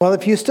Well,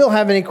 if you still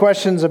have any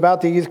questions about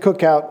the youth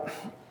cookout,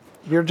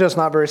 you're just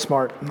not very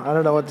smart. I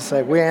don't know what to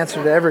say. We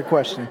answered every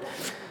question.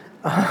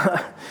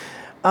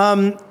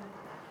 I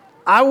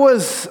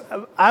was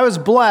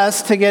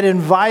blessed to get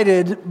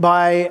invited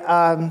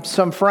by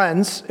some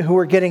friends who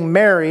were getting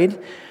married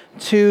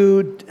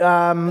to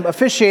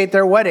officiate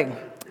their wedding.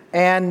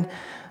 And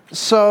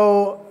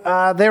so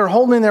they were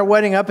holding their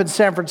wedding up in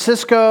San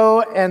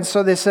Francisco, and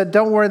so they said,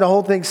 don't worry, the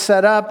whole thing's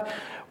set up.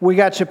 We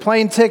got you a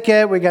plane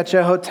ticket, we got you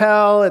a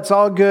hotel, it's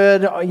all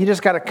good. You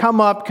just got to come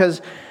up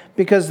because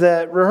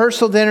the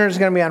rehearsal dinner is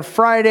going to be on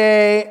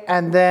Friday,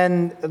 and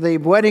then the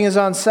wedding is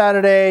on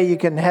Saturday. You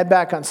can head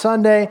back on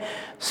Sunday.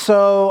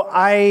 So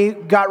I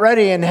got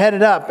ready and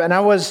headed up, and I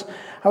was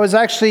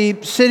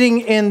actually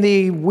sitting in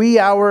the wee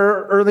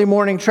hour early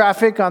morning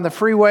traffic on the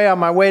freeway on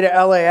my way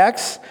to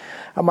LAX.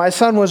 My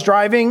son was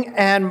driving,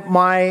 and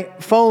my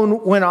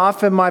phone went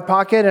off in my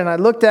pocket, and I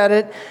looked at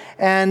it,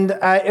 and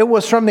it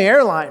was from the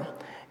airline.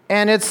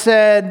 And it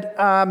said,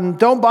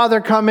 don't bother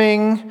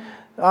coming.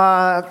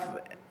 San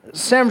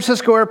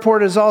Francisco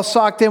airport is all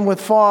socked in with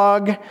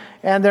fog,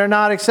 and they're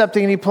not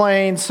accepting any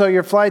planes, so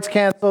your flight's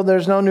canceled.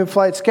 There's no new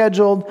flight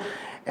scheduled.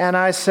 And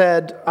I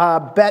said,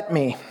 bet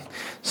me.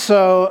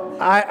 So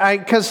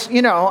because,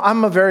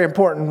 I'm a very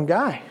important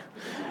guy.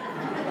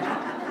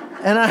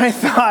 And I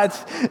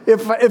thought,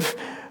 if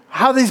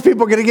how are these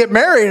people going to get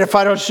married if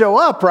I don't show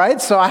up, right?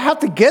 So I have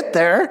to get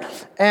there.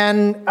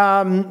 And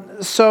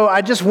so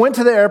I just went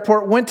to the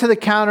airport, went to the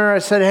counter. I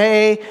said,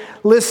 hey,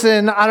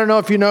 listen, I don't know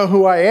if you know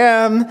who I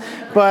am,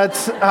 but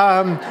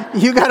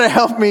you got to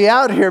help me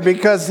out here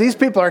because these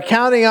people are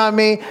counting on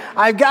me.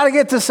 I've got to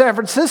get to San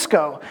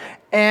Francisco.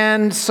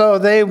 And so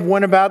they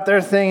went about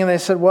their thing, and they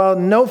said, well,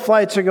 no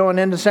flights are going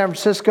into San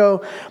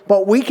Francisco,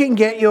 but we can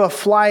get you a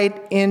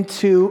flight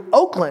into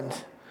Oakland.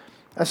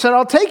 I said,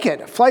 I'll take it.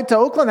 A flight to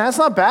Oakland, that's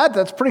not bad.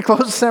 That's pretty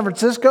close to San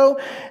Francisco.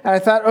 And I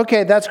thought,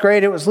 okay, that's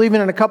great. It was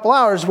leaving in a couple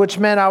hours, which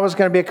meant I was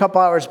going to be a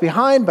couple hours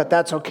behind, but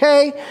that's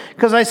okay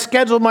because I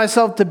scheduled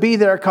myself to be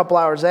there a couple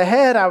hours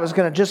ahead. I was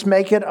going to just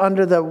make it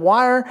under the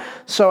wire.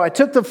 So I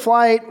took the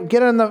flight,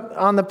 get on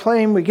the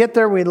plane. We get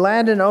there. We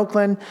land in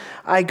Oakland.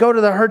 I go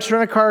to the Hertz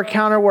Rent-A-Car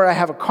counter where I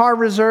have a car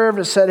reserved.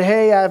 I said,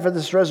 hey, I have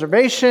this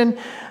reservation.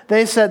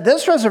 They said,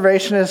 this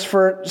reservation is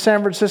for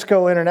San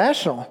Francisco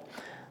International.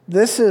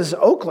 This is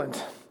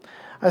Oakland.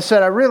 I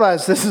said, I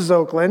realize this is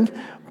Oakland,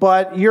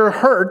 but you're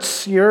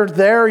Hertz. You're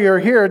there, you're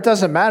here. It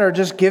doesn't matter.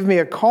 Just give me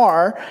a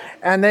car.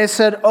 And they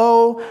said,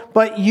 oh,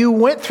 but you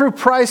went through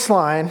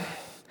Priceline.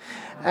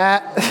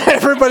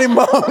 Everybody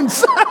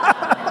moans.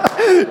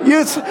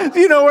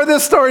 You know where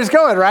this story's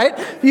going, right?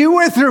 You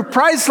went through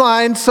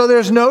Priceline, so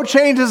there's no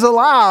changes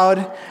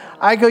allowed.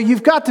 I go,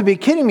 you've got to be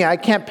kidding me. I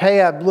can't pay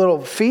a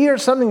little fee or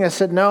something. I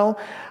said, no.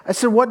 I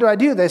said, what do I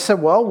do? They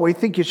said, well, we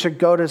think you should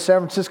go to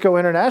San Francisco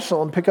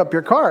International and pick up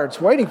your car. It's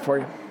waiting for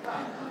you.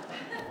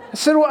 I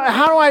said, well,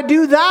 how do I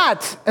do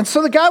that? And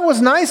so the guy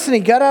was nice, and he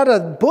got out a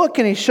book,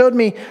 and he showed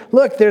me,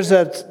 look, there's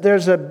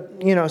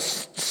a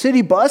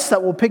city bus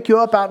that will pick you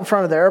up out in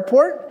front of the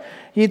airport.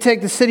 You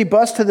take the city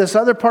bus to this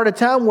other part of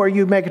town where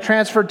you make a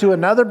transfer to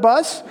another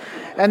bus.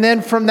 And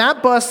then from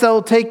that bus,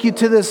 they'll take you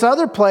to this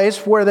other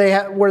place where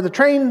the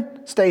train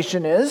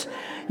station is.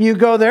 You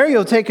go there,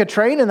 you'll take a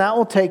train, and that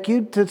will take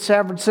you to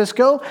San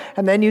Francisco.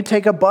 And then you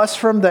take a bus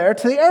from there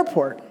to the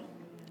airport.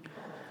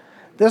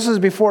 This is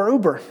before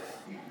Uber.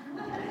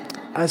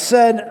 I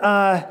said,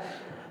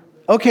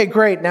 okay,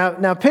 great.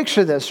 Now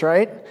picture this,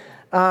 right?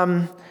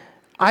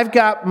 I've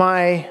got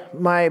my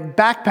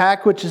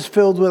backpack, which is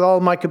filled with all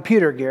my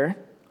computer gear.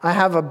 I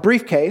have a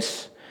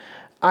briefcase.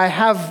 I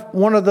have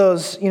one of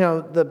those,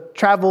 the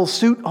travel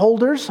suit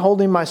holders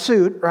holding my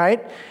suit,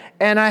 right?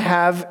 And I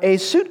have a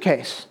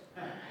suitcase.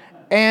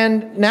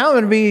 And now I'm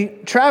going to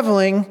be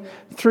traveling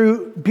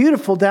through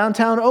beautiful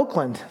downtown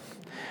Oakland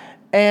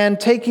and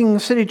taking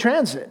city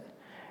transit.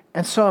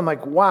 And so I'm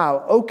like,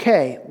 wow,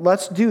 okay,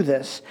 let's do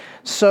this.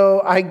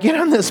 So I get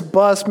on this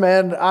bus,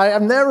 man.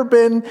 I've never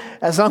been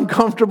as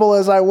uncomfortable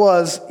as I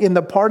was in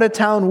the part of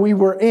town we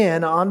were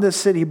in on this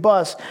city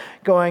bus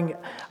going,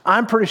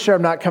 I'm pretty sure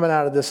I'm not coming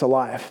out of this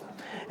alive.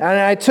 And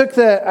I took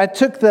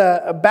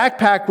the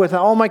backpack with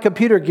all my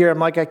computer gear. I'm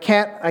like, I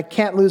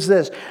can't lose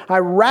this. I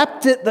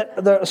wrapped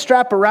the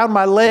strap around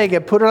my leg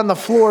and put it on the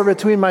floor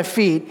between my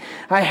feet.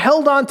 I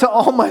held on to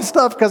all my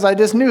stuff because I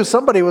just knew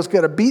somebody was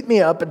going to beat me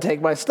up and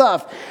take my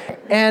stuff.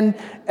 And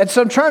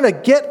so I'm trying to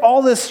get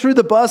all this through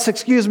the bus.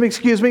 Excuse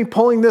me,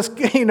 pulling this,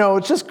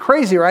 it's just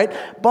crazy, right?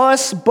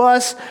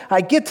 Bus.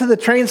 I get to the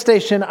train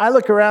station. I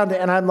look around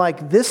and I'm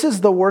like, this is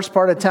the worst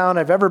part of town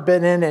I've ever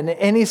been in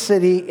any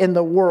city in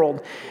the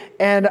world.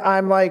 And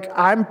I'm like,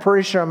 I'm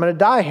pretty sure I'm going to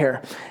die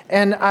here.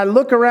 And I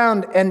look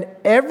around, and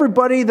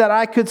everybody that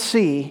I could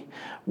see,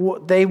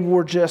 they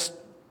were just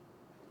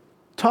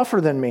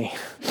tougher than me.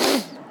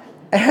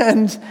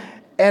 And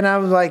I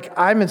was like,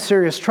 I'm in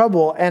serious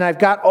trouble. And I've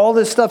got all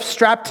this stuff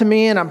strapped to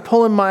me, and I'm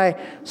pulling my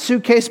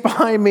suitcase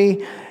behind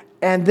me.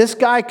 And this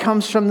guy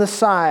comes from the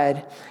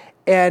side,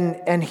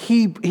 and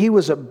he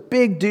was a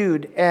big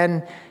dude.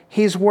 And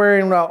He's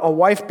wearing a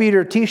wife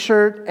beater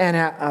t-shirt and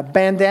a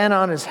bandana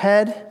on his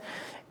head.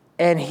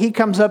 And he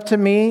comes up to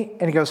me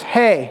and he goes,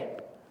 "Hey."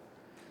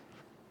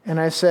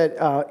 And I said,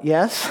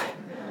 "Yes."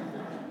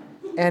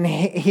 And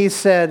he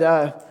said,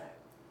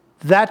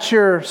 "That's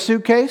your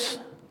suitcase?"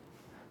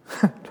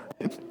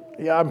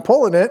 "Yeah, I'm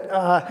pulling it."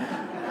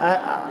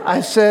 I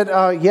said,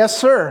 "Yes,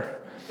 sir."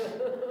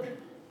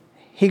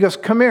 He goes,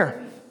 "Come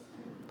here."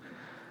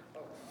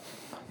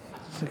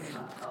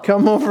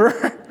 Come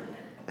over.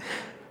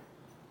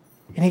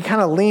 And he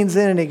kind of leans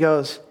in and he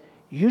goes,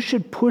 "You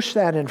should push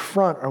that in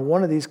front or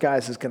one of these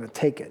guys is going to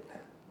take it."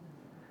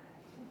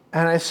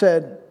 And I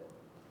said,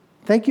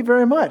 "Thank you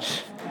very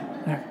much."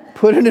 I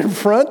put it in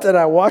front and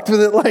I walked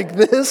with it like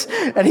this,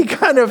 and he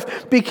kind of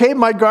became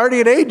my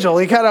guardian angel.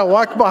 He kind of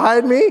walked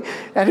behind me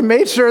and he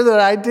made sure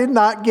that I did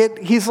not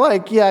he's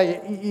like, "Yeah,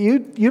 you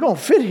don't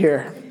fit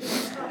here."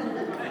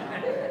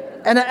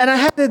 And I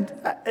had to,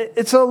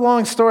 it's a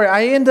long story.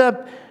 I end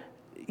up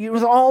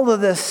with all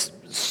of this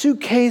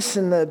suitcase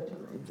and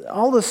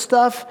all this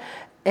stuff,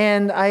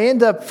 and I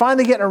end up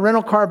finally getting a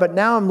rental car, but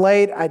now I'm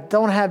late. I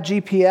don't have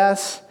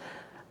GPS.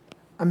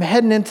 I'm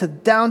heading into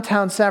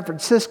downtown San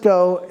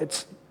Francisco.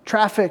 It's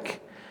traffic.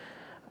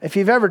 If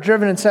you've ever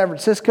driven in San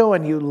Francisco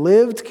and you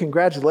lived,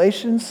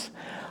 congratulations.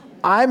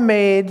 I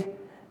made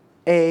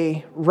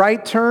a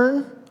right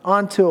turn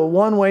onto a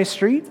one-way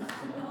street.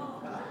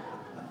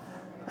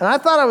 And I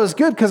thought I was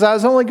good because I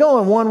was only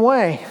going one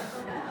way.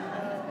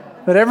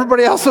 But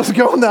everybody else was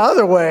going the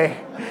other way.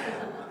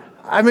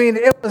 I mean,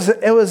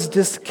 it was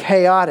just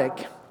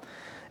chaotic.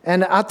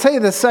 And I'll tell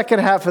you the second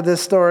half of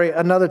this story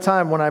another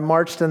time when I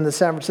marched in the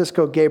San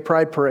Francisco Gay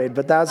Pride Parade,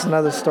 but that's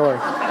another story.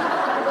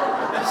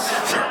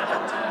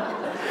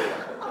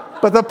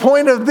 But the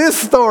point of this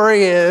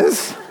story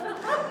is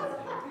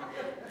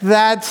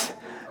that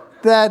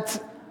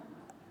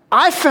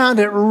I found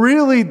it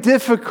really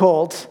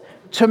difficult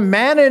to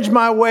manage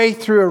my way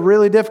through a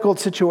really difficult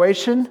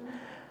situation,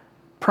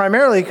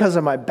 primarily because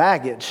of my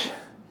baggage.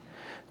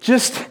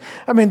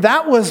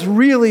 That was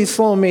really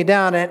slowing me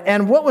down.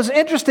 And what was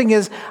interesting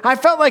is I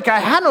felt like I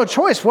had no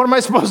choice. What am I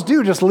supposed to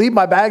do? Just leave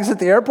my bags at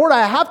the airport?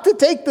 I have to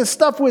take this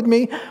stuff with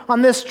me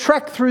on this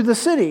trek through the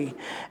city.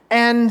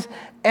 And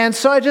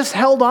so I just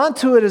held on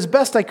to it as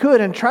best I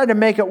could and tried to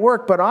make it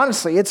work. But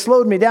honestly, it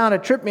slowed me down.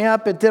 It tripped me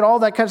up. It did all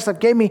that kind of stuff.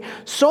 Gave me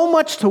so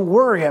much to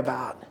worry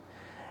about.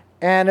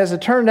 And as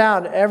it turned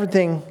out,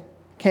 everything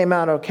came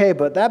out okay.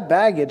 But that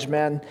baggage,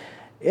 man,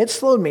 it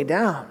slowed me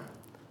down.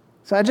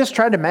 So I just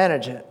tried to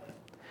manage it.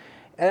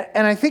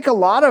 And I think a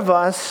lot of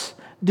us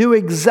do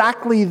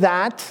exactly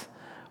that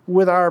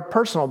with our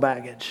personal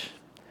baggage.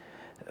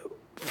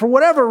 For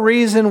whatever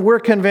reason, we're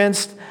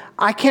convinced,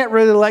 I can't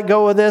really let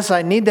go of this.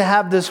 I need to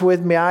have this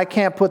with me. I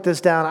can't put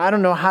this down. I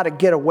don't know how to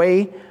get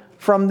away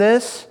from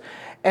this.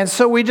 And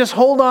so we just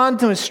hold on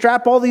to and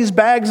strap all these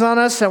bags on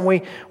us, and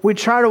we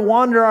try to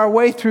wander our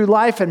way through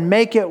life and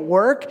make it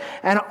work.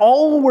 And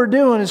all we're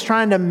doing is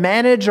trying to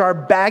manage our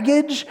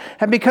baggage.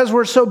 And because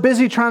we're so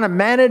busy trying to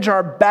manage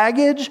our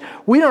baggage,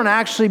 we don't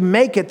actually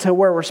make it to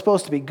where we're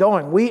supposed to be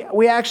going.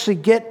 We actually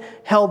get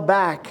held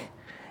back.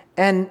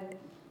 And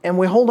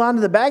we hold on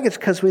to the baggage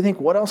because we think,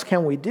 what else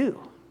can we do?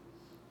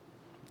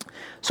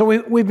 So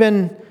we've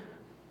been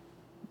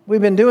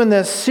doing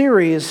this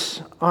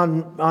series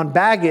on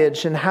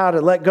baggage and how to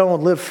let go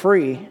and live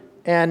free.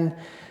 And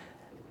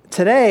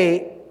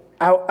today,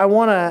 I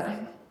want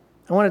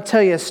to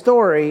tell you a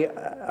story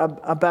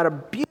about a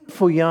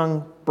beautiful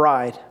young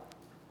bride.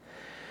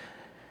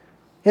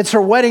 It's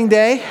her wedding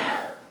day.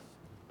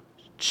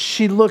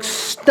 She looks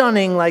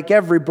stunning like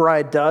every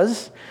bride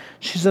does.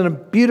 She's in a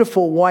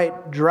beautiful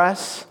white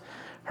dress.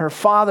 Her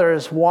father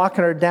is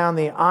walking her down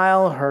the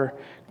aisle. Her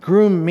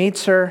groom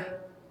meets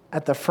her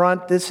at the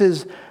front. This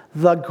is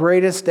the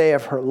greatest day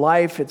of her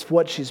life. It's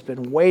what she's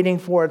been waiting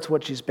for. It's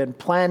what she's been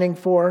planning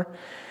for.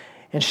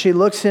 And she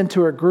looks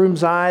into her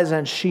groom's eyes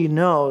and she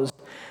knows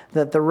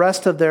that the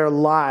rest of their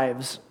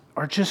lives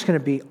are just going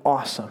to be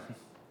awesome.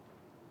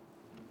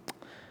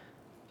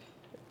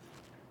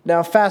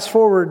 Now, fast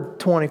forward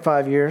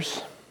 25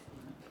 years.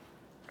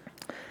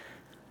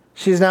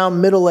 She's now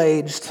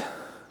middle-aged.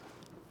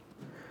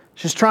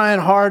 She's trying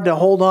hard to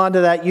hold on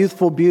to that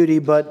youthful beauty,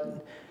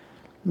 but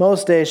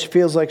most days she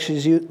feels like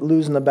she's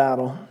losing the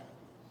battle.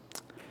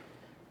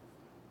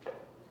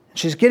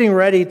 She's getting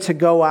ready to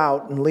go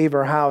out and leave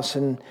her house,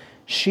 and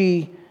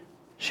she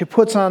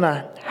puts on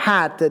a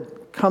hat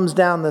that comes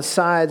down the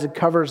sides and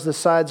covers the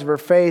sides of her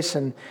face,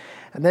 and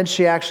then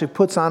she actually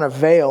puts on a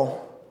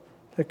veil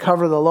to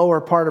cover the lower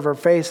part of her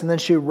face, and then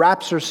she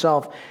wraps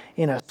herself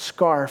in a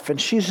scarf,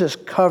 and she's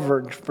just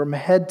covered from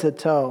head to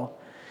toe.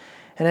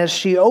 And as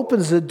she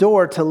opens the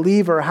door to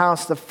leave her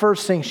house, the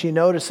first thing she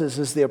notices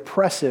is the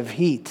oppressive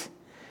heat.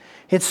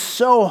 It's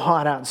so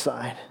hot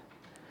outside.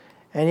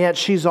 And yet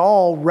she's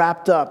all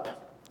wrapped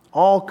up,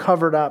 all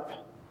covered up,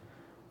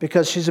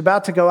 because she's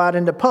about to go out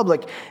into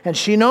public. And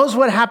she knows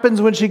what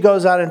happens when she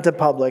goes out into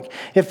public.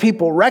 If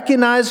people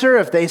recognize her,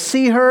 if they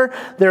see her,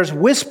 there's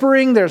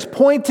whispering, there's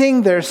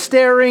pointing, there's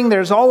staring,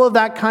 there's all of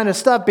that kind of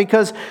stuff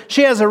because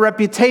she has a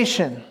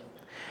reputation.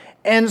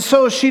 And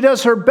so she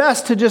does her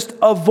best to just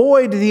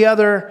avoid the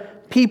other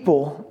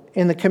people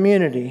in the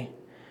community.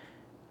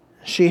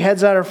 She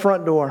heads out her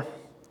front door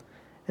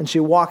and she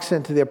walks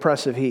into the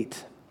oppressive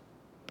heat.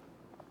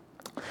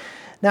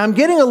 Now, I'm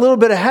getting a little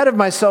bit ahead of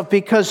myself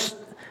because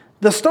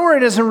the story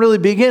doesn't really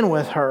begin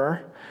with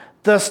her.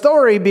 The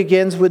story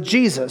begins with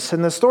Jesus,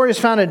 and the story is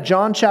found in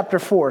John chapter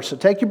 4. So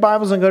take your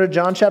Bibles and go to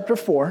John chapter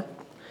 4.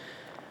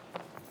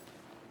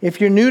 If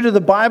you're new to the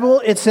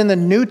Bible, it's in the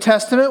New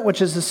Testament,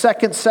 which is the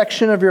second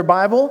section of your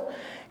Bible.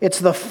 It's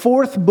the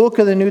fourth book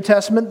of the New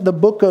Testament, the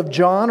book of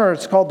John, or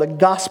it's called the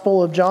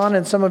Gospel of John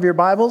in some of your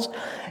Bibles.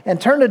 And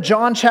turn to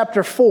John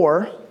chapter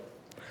 4,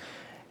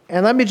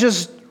 and let me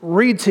just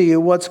read to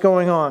you what's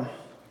going on.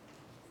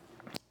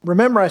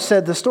 Remember, I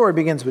said the story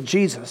begins with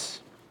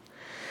Jesus.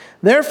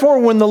 Therefore,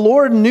 when the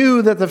Lord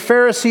knew that the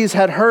Pharisees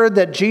had heard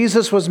that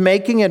Jesus was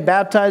making and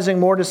baptizing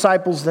more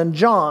disciples than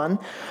John,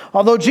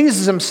 although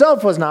Jesus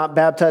himself was not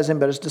baptizing,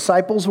 but his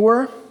disciples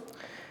were,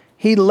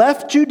 he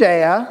left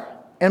Judea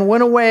and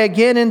went away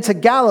again into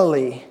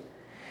Galilee.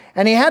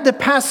 And he had to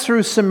pass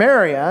through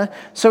Samaria,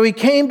 so he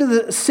came to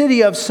the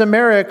city of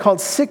Samaria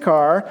called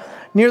Sychar,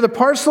 near the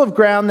parcel of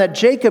ground that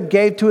Jacob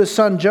gave to his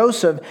son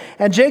Joseph,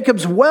 and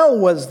Jacob's well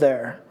was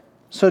there.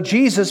 So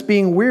Jesus,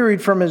 being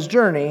wearied from his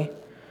journey,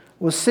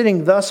 was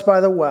sitting thus by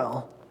the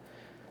well.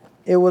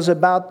 It was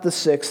about the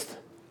 6th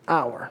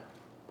hour.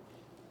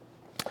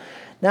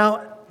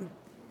 Now,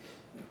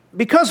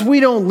 because we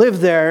don't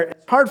live there,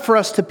 it's hard for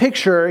us to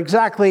picture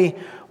exactly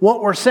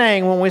what we're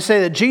saying when we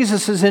say that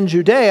Jesus is in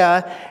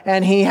Judea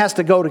and he has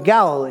to go to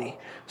Galilee.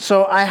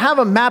 So I have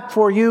a map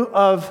for you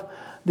of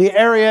the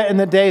area in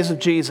the days of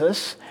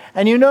Jesus.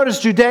 And you notice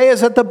Judea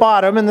is at the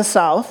bottom in the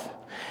south.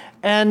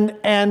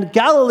 And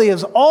Galilee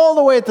is all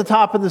the way at the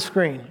top of the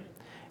screen.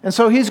 And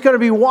so he's going to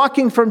be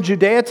walking from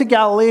Judea to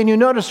Galilee. And you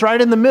notice right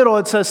in the middle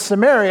it says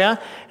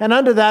Samaria. And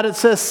under that it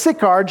says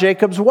Sychar,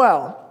 Jacob's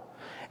well.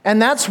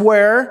 And that's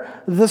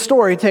where the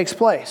story takes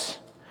place.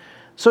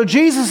 So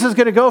Jesus is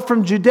going to go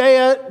from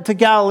Judea to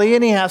Galilee,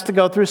 and he has to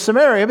go through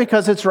Samaria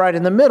because it's right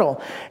in the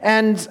middle.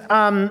 And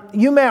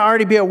you may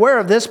already be aware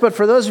of this, but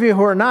for those of you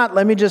who are not,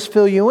 let me just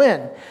fill you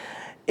in.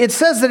 It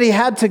says that he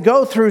had to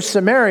go through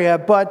Samaria,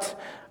 but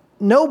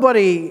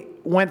nobody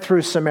went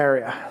through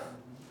Samaria.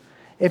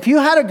 If you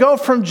had to go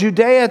from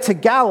Judea to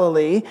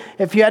Galilee,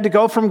 if you had to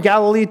go from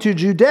Galilee to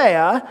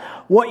Judea,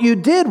 what you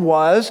did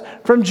was,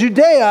 from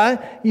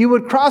Judea, you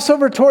would cross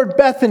over toward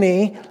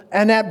Bethany,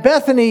 and at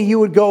Bethany, you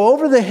would go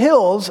over the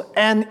hills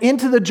and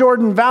into the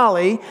Jordan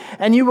Valley,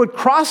 and you would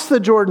cross the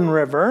Jordan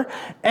River,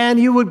 and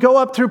you would go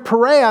up through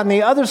Perea on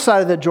the other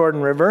side of the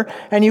Jordan River,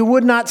 and you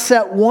would not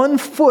set one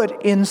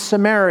foot in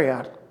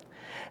Samaria.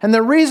 And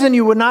the reason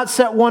you would not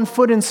set one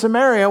foot in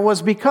Samaria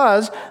was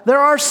because there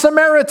are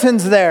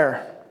Samaritans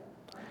there.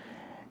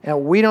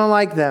 And we don't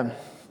like them,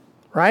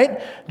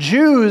 right?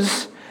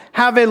 Jews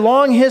have a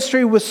long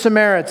history with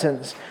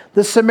Samaritans.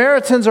 The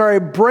Samaritans are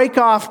a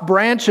break-off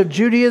branch of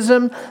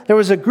Judaism. There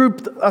was a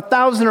group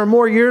 1,000 or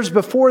more years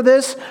before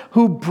this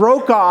who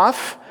broke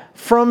off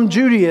from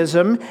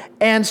Judaism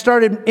and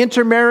started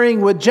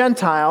intermarrying with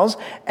Gentiles.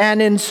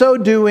 And in so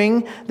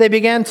doing, they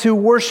began to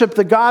worship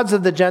the gods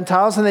of the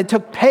Gentiles. And they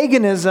took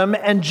paganism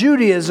and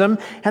Judaism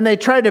and they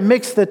tried to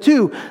mix the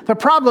two. The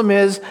problem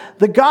is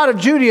the God of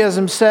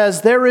Judaism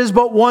says, there is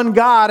but one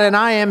God and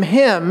I am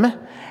him.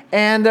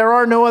 And there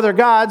are no other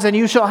gods and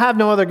you shall have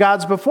no other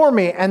gods before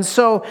me. And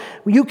so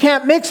you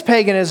can't mix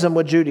paganism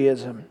with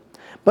Judaism.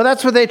 But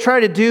that's what they try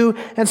to do.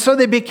 And so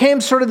they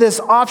became sort of this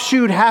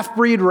offshoot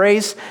half-breed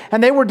race,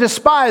 and they were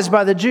despised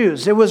by the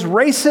Jews. It was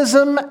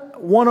racism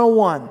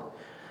 101.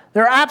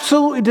 They're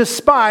absolutely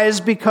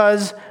despised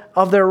because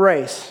of their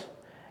race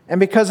and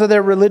because of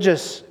their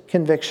religious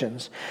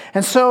convictions.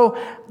 And so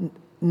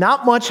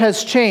not much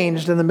has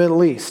changed in the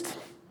Middle East,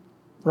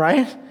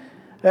 right?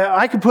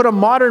 I could put a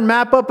modern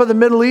map up of the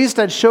Middle East.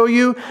 I'd show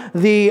you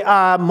the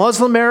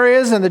Muslim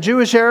areas and the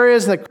Jewish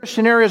areas and the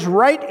Christian areas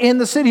right in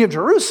the city of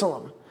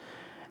Jerusalem.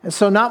 And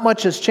so not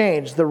much has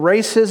changed. The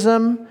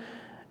racism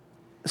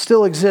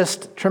still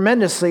exists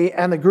tremendously,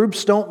 and the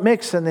groups don't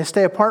mix, and they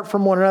stay apart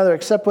from one another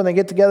except when they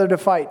get together to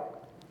fight.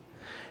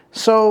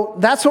 So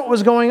that's what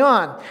was going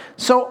on.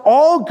 So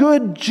all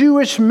good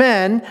Jewish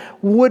men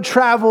would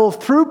travel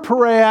through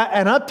Perea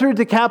and up through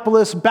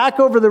Decapolis, back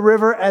over the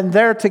river and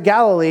there to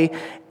Galilee.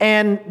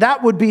 And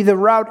that would be the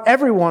route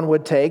everyone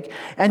would take.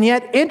 And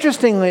yet,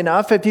 interestingly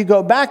enough, if you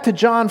go back to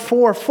John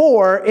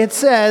 4:4, it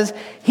says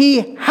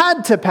he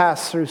had to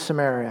pass through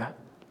Samaria.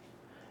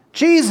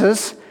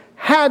 Jesus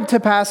had to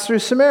pass through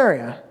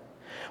Samaria.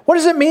 What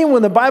does it mean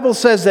when the Bible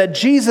says that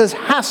Jesus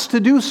has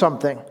to do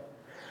something?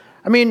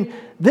 I mean,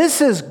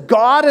 this is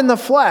God in the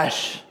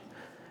flesh.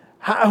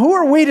 Who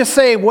are we to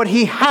say what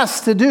he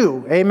has to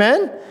do?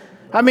 Amen?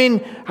 I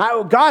mean,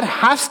 God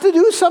has to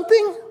do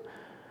something?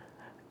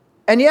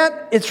 And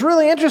yet, it's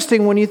really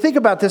interesting when you think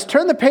about this.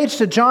 Turn the page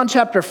to John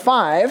chapter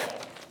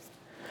 5.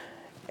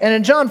 And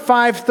in John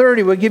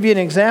 5:30, we'll give you an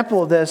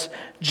example of this.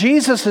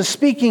 Jesus is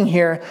speaking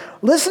here.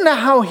 Listen to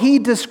how he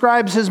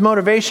describes his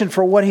motivation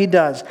for what he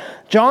does.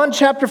 John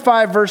chapter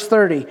 5, verse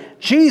 30.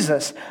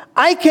 Jesus,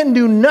 I can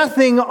do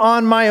nothing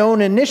on my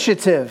own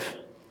initiative.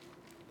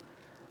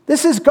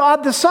 This is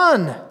God the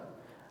Son.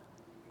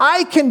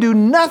 I can do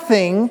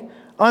nothing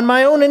on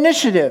my own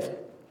initiative.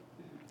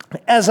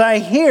 As I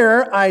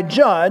hear, I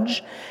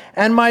judge,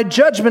 and my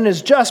judgment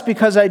is just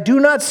because I do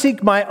not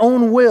seek my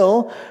own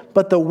will,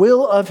 but the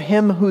will of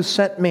him who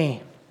sent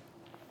me.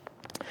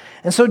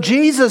 And so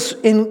Jesus,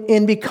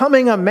 in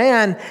becoming a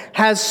man,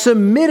 has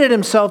submitted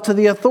himself to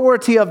the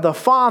authority of the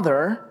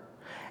Father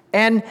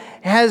and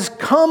has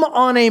come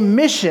on a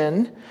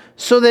mission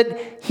so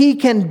that he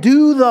can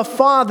do the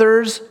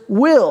Father's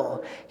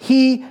will.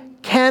 He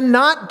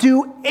cannot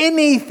do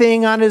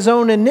anything on his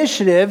own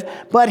initiative,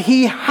 but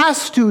he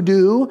has to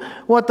do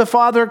what the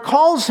Father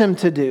calls him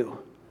to do.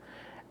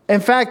 In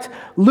fact,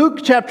 Luke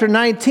chapter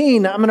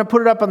 19, I'm going to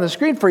put it up on the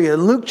screen for you.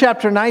 Luke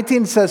chapter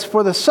 19 says,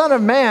 "For the Son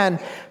of Man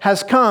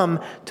has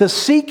come to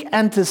seek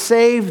and to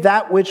save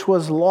that which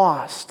was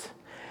lost."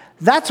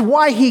 That's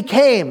why he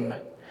came.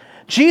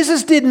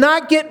 Jesus did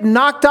not get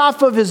knocked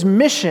off of his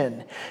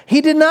mission. He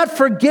did not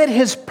forget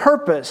his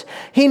purpose.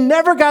 He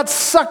never got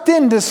sucked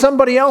into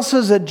somebody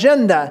else's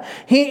agenda.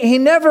 He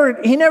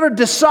never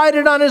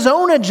decided on his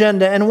own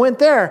agenda and went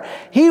there.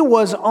 He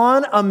was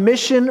on a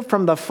mission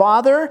from the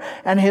Father,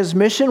 and his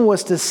mission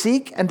was to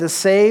seek and to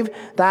save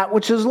that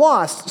which is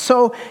lost.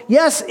 So,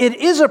 yes, it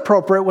is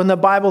appropriate when the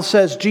Bible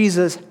says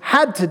Jesus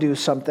had to do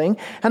something.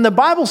 And the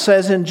Bible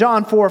says in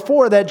John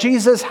 4:4 that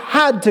Jesus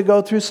had to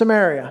go through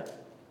Samaria.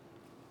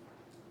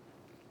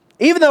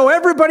 Even though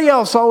everybody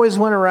else always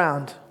went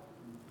around.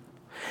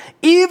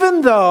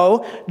 Even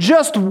though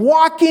just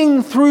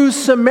walking through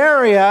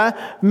Samaria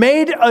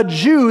made a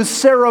Jew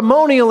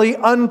ceremonially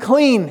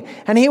unclean.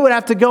 And he would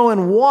have to go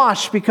and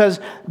wash because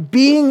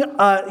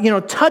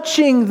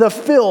touching the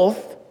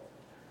filth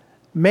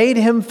made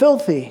him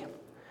filthy.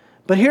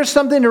 But here's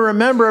something to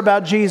remember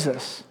about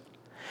Jesus.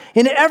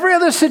 In every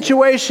other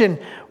situation,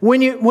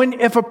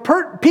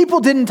 people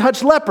didn't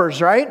touch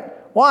lepers, right?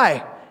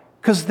 Why?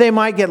 Because they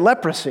might get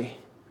leprosy.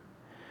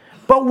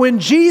 But when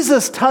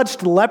Jesus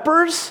touched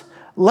lepers,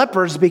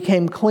 lepers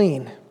became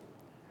clean.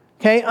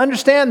 Okay,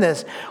 understand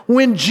this.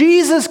 When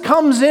Jesus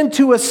comes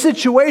into a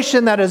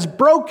situation that is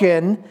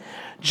broken,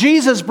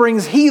 Jesus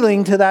brings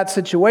healing to that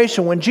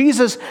situation. When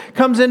Jesus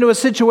comes into a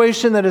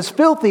situation that is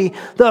filthy,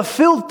 the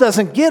filth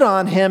doesn't get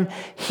on him.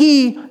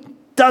 He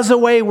does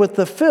away with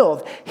the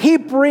filth. He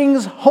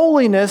brings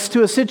holiness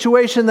to a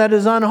situation that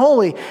is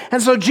unholy.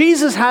 And so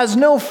Jesus has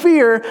no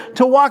fear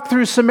to walk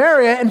through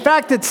Samaria. In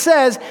fact, it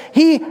says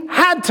he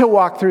had to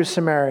walk through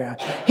Samaria.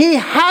 He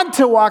had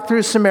to walk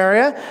through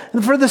Samaria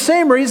for the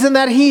same reason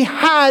that he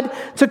had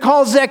to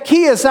call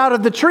Zacchaeus out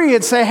of the tree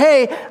and say,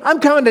 "Hey, I'm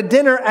coming to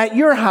dinner at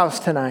your house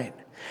tonight."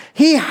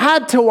 He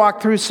had to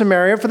walk through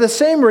Samaria for the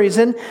same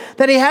reason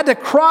that he had to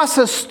cross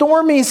a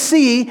stormy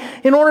sea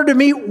in order to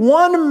meet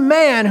one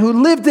man who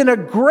lived in a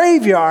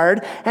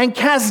graveyard and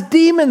cast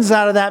demons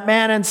out of that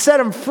man and set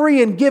him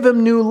free and give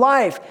him new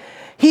life.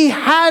 He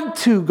had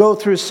to go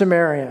through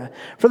Samaria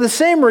for the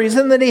same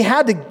reason that he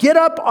had to get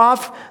up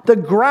off the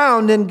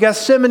ground in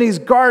Gethsemane's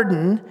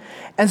garden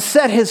and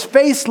set his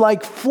face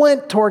like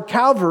flint toward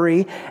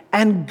Calvary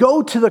and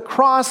go to the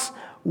cross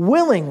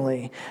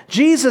willingly.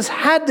 Jesus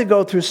had to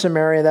go through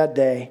Samaria that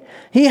day.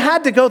 He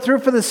had to go through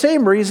for the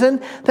same reason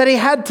that he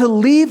had to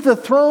leave the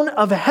throne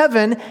of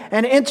heaven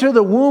and enter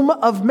the womb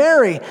of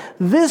Mary.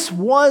 This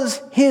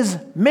was his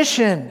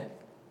mission.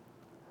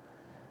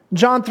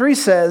 John 3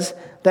 says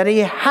that he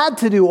had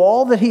to do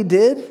all that he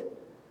did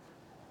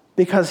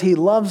because he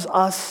loves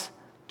us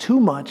too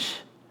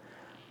much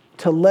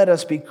to let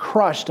us be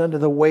crushed under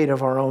the weight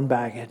of our own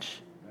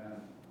baggage.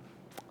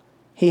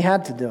 He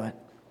had to do it.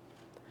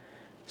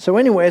 So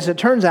anyway, as it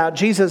turns out,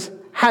 Jesus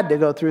had to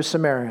go through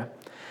Samaria.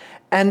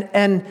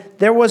 And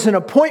there was an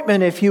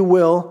appointment, if you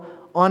will,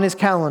 on his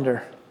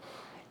calendar.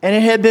 And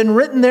it had been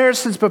written there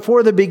since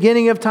before the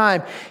beginning of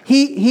time.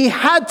 He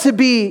had to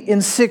be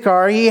in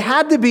Sychar. He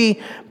had to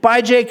be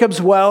by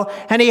Jacob's well.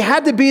 And he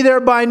had to be there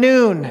by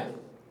noon.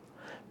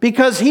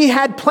 Because he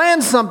had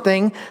planned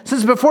something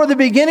since before the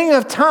beginning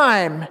of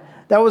time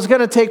that was going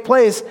to take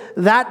place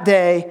that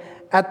day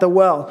at the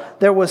well.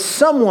 There was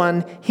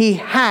someone he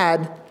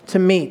had to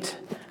meet.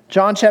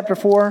 John chapter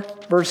 4,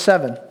 verse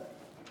 7.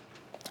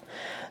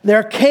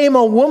 There came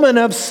a woman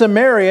of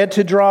Samaria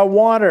to draw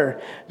water.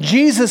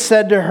 Jesus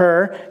said to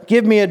her,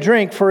 "Give me a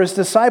drink," for his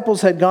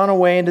disciples had gone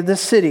away into the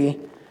city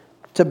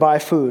to buy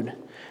food.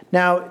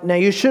 Now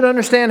you should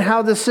understand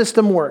how this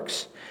system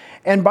works.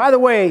 And by the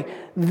way,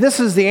 this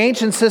is the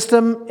ancient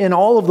system in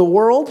all of the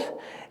world.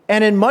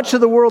 And in much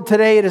of the world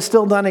today, it is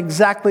still done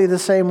exactly the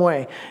same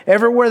way.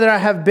 Everywhere that I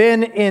have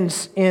been in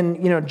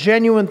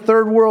genuine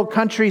third world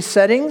country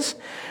settings,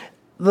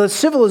 the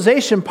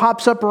civilization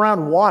pops up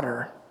around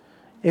water.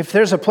 If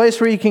there's a place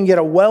where you can get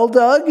a well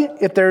dug,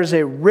 if there's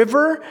a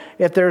river,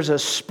 if there's a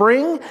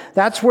spring,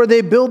 that's where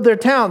they build their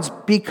towns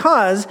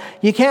because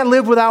you can't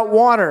live without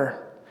water.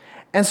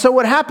 And so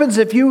what happens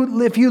if you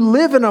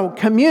live in a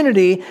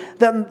community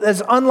that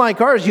is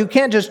unlike ours, you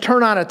can't just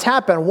turn on a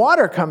tap and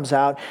water comes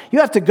out. You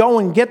have to go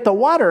and get the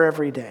water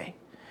every day.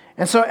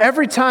 And so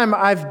every time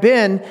I've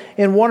been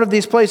in one of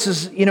these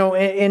places,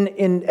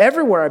 in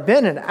everywhere I've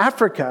been in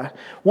Africa,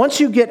 once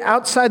you get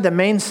outside the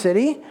main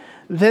city,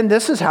 then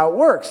this is how it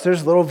works.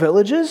 There's little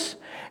villages,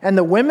 and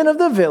the women of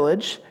the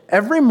village,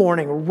 every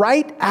morning,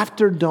 right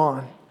after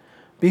dawn,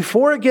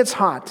 before it gets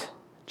hot,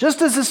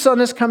 just as the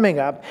sun is coming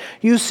up,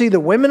 you see the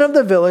women of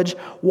the village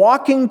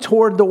walking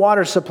toward the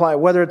water supply,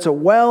 whether it's a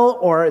well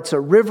or it's a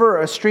river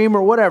or a stream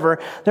or whatever.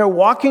 They're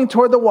walking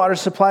toward the water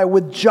supply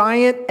with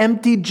giant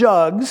empty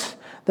jugs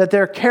that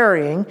they're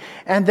carrying,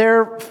 and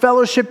they're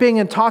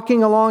fellowshipping and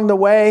talking along the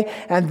way.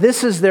 And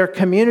this is their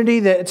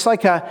community. That it's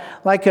like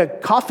a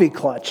coffee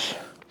clutch.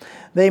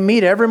 They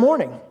meet every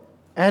morning.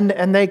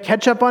 And they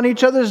catch up on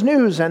each other's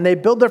news, and they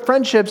build their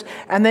friendships,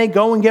 and they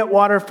go and get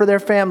water for their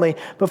family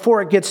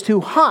before it gets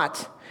too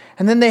hot.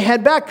 And then they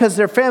head back because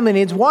their family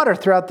needs water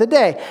throughout the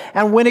day.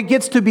 And when it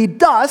gets to be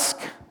dusk,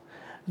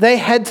 they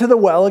head to the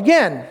well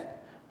again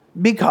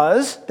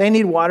because they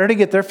need water to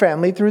get their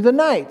family through the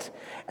night.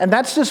 And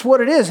that's just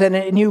what it is.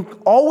 And you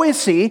always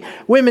see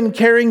women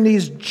carrying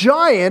these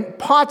giant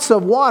pots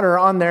of water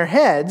on their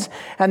heads,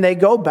 and they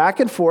go back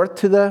and forth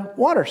to the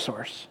water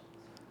source.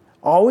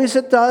 Always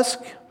at dusk,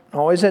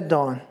 always at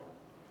dawn.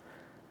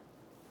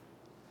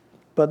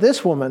 But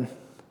this woman,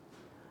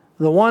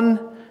 the one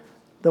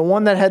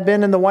that had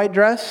been in the white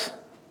dress,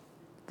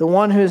 the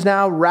one who's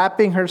now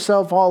wrapping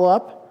herself all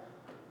up,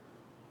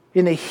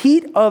 in the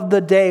heat of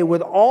the day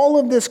with all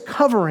of this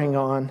covering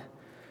on,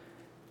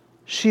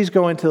 she's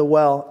going to the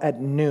well at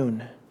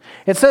noon.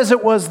 It says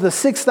it was the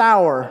 6th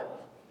hour.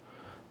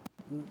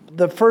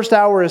 The first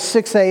hour is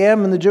 6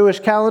 a.m. in the Jewish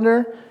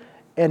calendar,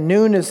 and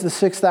noon is the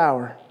 6th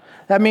hour.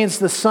 That means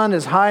the sun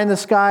is high in the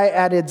sky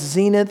at its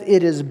zenith.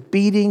 It is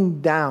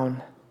beating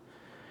down.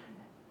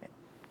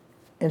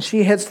 And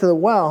she heads to the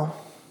well,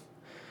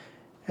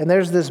 and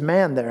there's this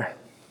man there.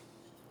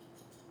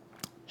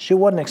 She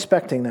wasn't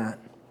expecting that.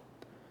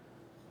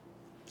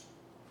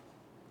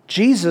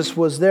 Jesus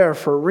was there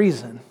for a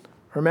reason.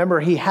 Remember,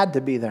 he had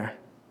to be there.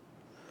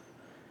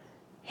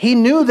 He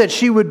knew that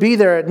she would be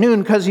there at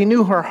noon because he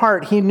knew her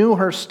heart. He knew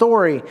her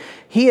story.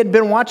 He had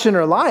been watching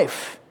her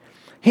life.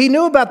 He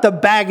knew about the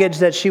baggage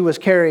that she was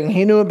carrying.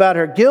 He knew about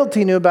her guilt.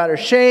 He knew about her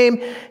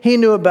shame. He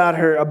knew about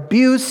her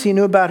abuse. He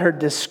knew about her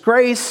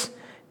disgrace.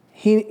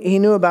 He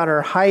knew about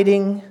her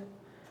hiding.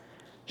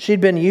 She'd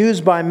been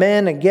used by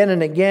men again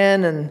and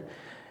again,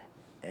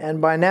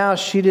 and by now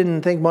she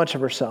didn't think much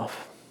of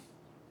herself.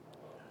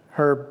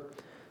 Her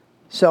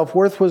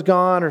self-worth was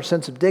gone. Her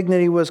sense of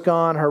dignity was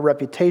gone. Her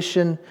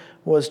reputation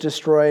was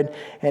destroyed.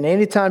 And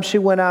anytime she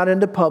went out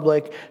into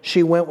public,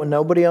 she went when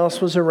nobody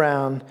else was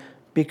around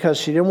because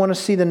she didn't want to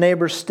see the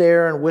neighbors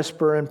stare and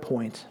whisper and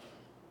point.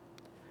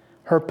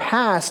 Her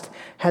past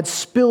had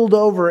spilled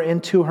over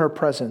into her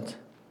present.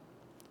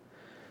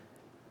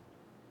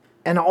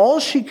 And all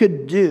she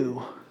could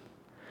do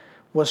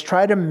was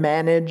try to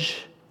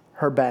manage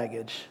her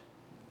baggage.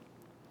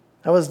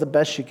 That was the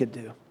best she could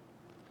do.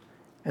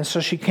 And so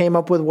she came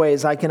up with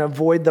ways. I can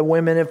avoid the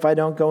women if I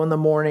don't go in the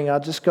morning. I'll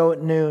just go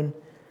at noon.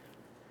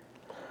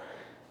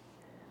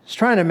 She's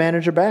trying to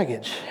manage her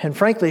baggage. And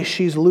frankly,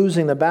 she's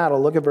losing the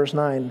battle. Look at verse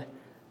 9.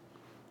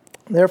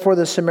 Therefore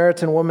the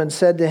Samaritan woman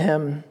said to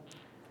him,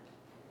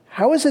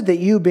 "How is it that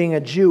you, being a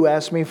Jew,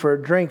 ask me for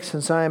a drink,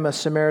 since I am a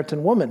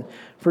Samaritan woman?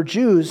 For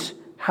Jews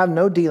have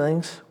no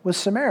dealings with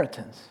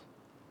Samaritans."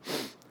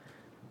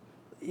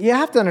 You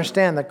have to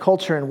understand the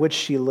culture in which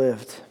she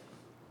lived.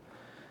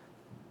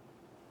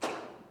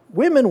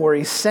 Women were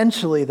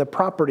essentially the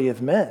property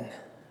of men.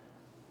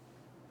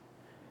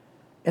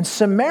 And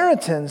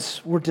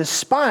Samaritans were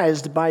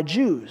despised by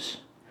Jews.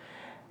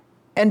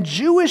 And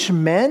Jewish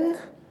men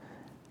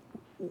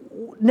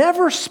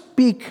never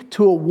speak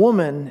to a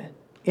woman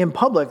in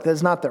public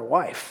that's not their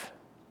wife.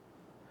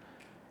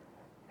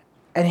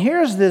 And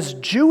here's this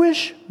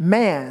Jewish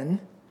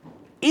man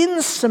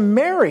in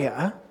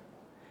Samaria.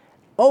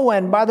 Oh,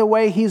 and by the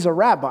way, he's a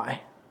rabbi.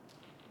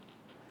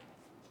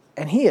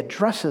 And he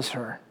addresses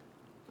her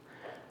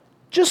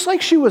just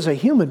like she was a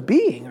human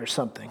being or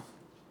something.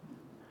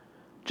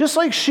 Just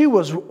like she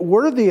was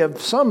worthy of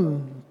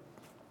some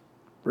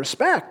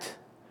respect.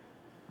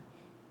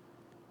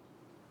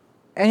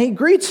 And he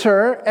greets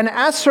her and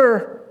asks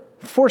her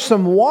for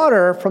some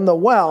water from the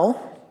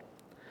well.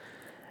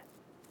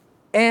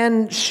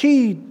 And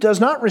she does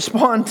not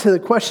respond to the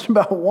question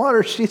about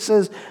water. She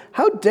says,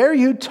 "How dare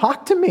you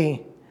talk to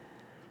me?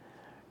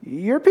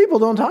 Your people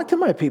don't talk to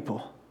my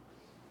people."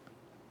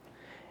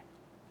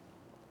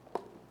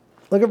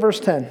 Look at verse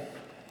 10.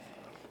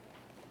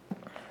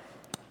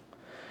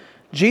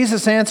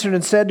 Jesus answered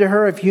and said to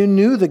her, "If you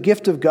knew the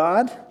gift of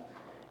God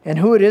and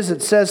who it is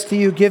that says to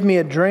you, 'Give me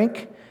a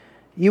drink,'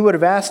 you would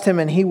have asked him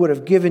and he would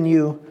have given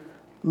you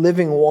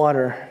living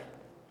water."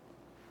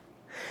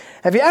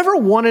 Have you ever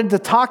wanted to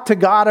talk to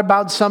God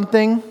about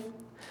something,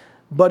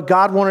 but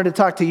God wanted to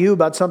talk to you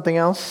about something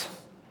else?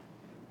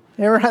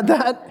 You ever had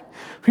that?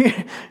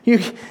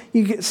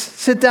 You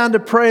sit down to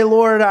pray,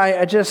 Lord,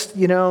 I just,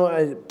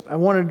 I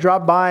want to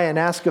drop by and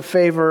ask a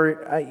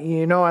favor.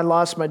 I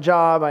lost my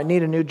job. I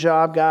need a new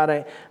job. God,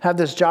 I have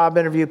this job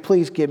interview.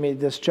 Please give me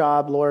this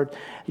job, Lord.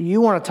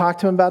 You want to talk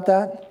to him about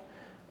that?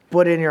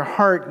 But in your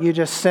heart, you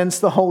just sense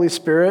the Holy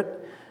Spirit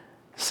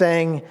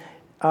saying,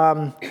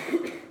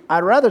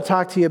 I'd rather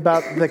talk to you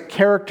about the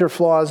character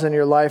flaws in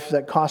your life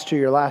that cost you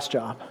your last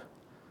job.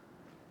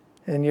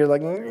 And you're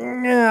like,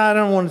 I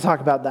don't want to talk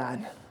about that.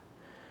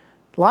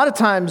 A lot of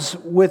times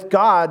with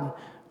God,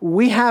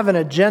 we have an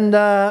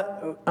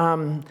agenda.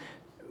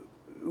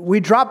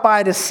 We drop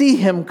by to see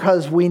him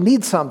because we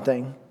need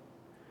something.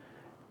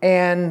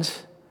 And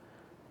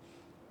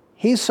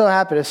he's so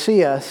happy to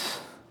see us.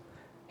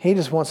 He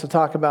just wants to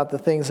talk about the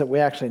things that we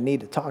actually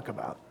need to talk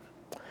about.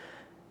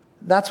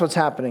 That's what's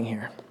happening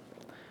here.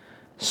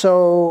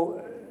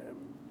 So,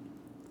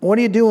 what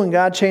do you do when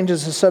God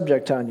changes the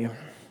subject on you?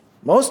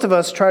 Most of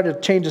us try to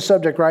change the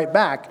subject right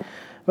back.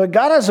 But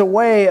God has a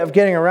way of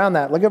getting around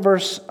that. Look at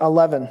verse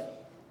 11.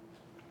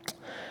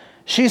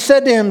 She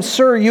said to him,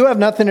 Sir, you have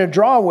nothing to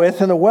draw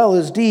with, and the well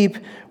is deep.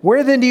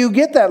 Where then do you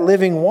get that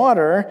living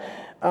water?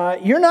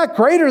 You're not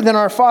greater than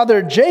our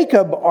father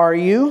Jacob, are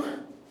you?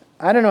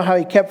 I don't know how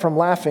he kept from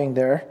laughing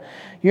there.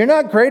 You're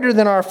not greater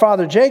than our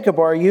father Jacob,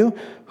 are you?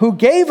 Who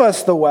gave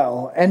us the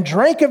well and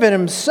drank of it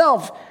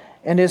himself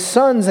and his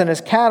sons and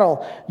his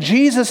cattle.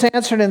 Jesus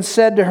answered and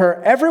said to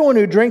her, Everyone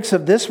who drinks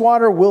of this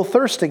water will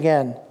thirst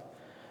again.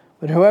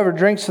 But whoever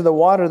drinks of the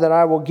water that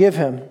I will give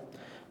him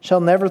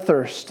shall never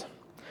thirst.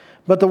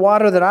 But the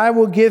water that I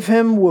will give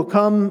him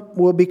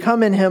will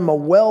become in him a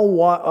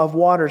well of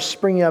water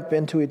springing up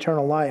into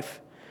eternal life.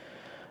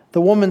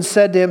 The woman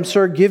said to him,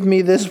 Sir, give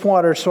me this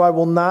water so I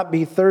will not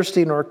be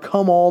thirsty nor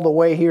come all the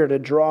way here to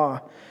draw.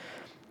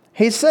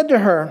 He said to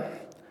her,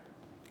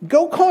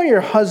 Go call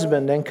your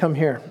husband and come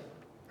here.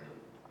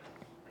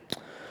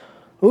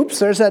 Oops,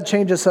 there's that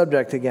change of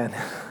subject again.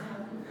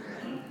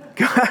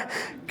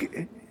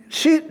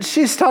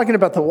 She's talking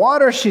about the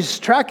water. She's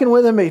tracking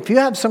with him. If you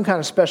have some kind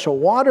of special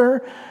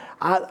water,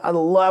 I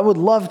would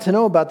love to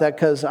know about that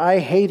because I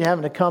hate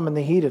having to come in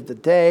the heat of the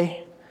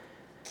day.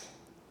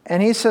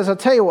 And he says, I'll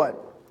tell you what.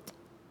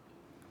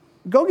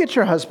 Go get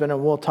your husband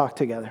and we'll talk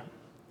together.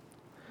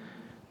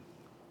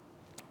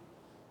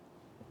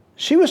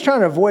 She was trying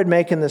to avoid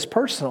making this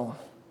personal.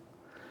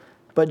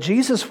 But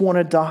Jesus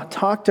wanted to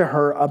talk to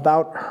her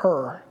about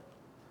her.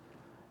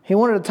 He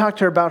wanted to talk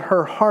to her about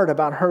her heart,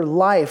 about her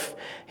life.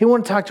 He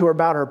wanted to talk to her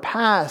about her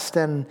past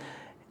and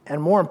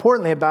more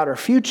importantly, about her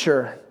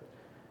future.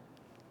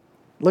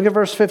 Look at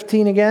verse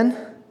 15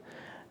 again.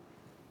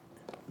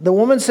 The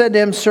woman said to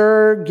him,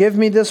 Sir, give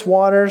me this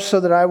water so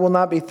that I will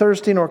not be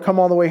thirsty nor come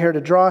all the way here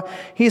to draw.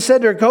 He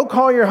said to her, Go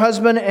call your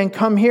husband and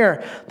come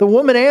here. The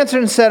woman answered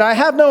and said, I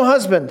have no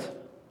husband.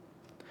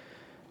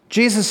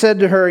 Jesus said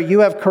to her,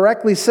 You have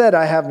correctly said,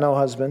 I have no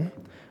husband,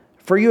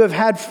 for you have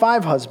had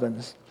 5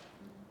 husbands.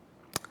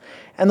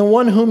 And the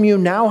one whom you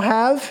now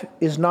have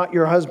is not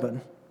your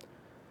husband.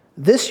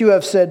 This you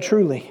have said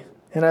truly.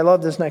 And I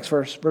love this next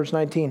verse, verse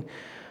 19.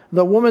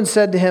 The woman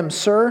said to him,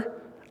 Sir,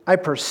 I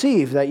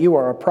perceive that you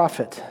are a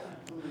prophet.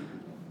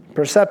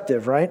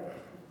 Perceptive, right?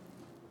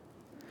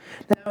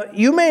 Now,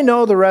 you may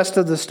know the rest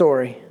of the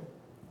story.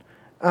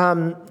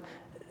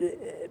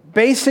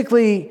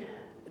 Basically,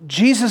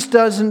 Jesus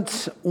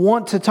doesn't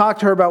want to talk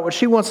to her about what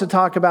she wants to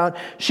talk about.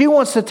 She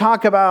wants to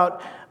talk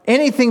about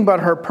anything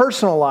but her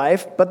personal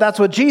life, but that's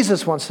what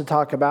Jesus wants to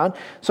talk about.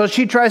 So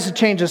she tries to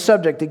change the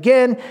subject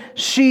again.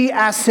 She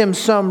asks him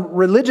some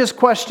religious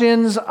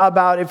questions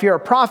about if you're a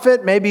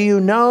prophet, maybe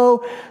you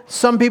know.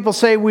 Some people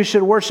say we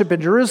should worship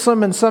in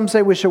Jerusalem, and some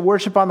say we should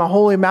worship on the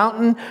holy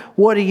mountain.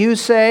 What do you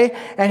say?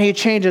 And he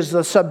changes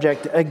the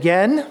subject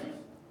again.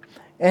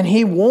 And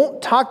he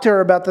won't talk to her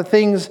about the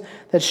things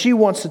that she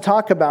wants to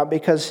talk about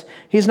because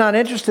he's not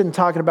interested in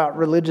talking about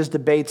religious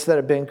debates that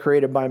have been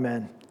created by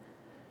men.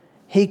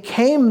 He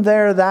came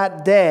there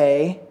that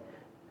day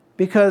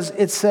because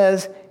it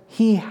says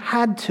he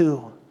had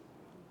to.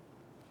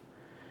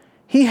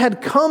 He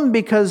had come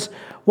because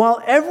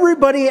while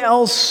everybody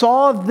else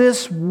saw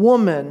this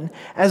woman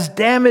as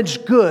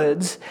damaged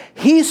goods,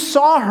 he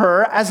saw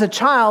her as a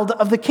child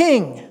of the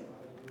king.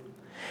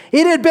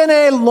 It had been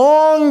a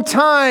long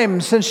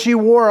time since she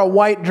wore a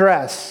white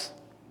dress.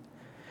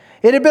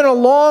 It had been a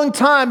long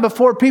time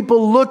before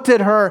people looked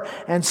at her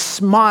and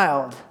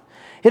smiled.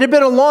 It had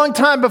been a long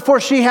time before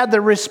she had the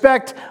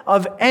respect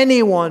of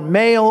anyone,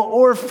 male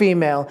or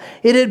female.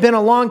 It had been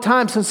a long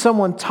time since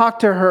someone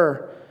talked to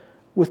her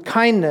with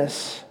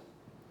kindness.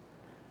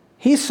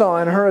 He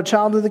saw in her a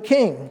child of the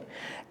king.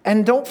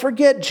 And don't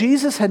forget,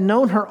 Jesus had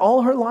known her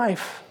all her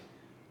life.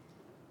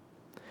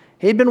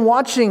 He'd been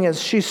watching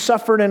as she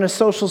suffered in a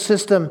social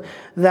system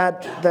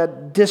that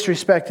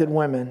disrespected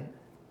women.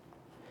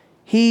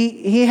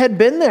 He had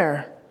been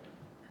there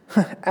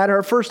at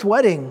her first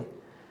wedding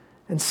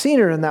and seen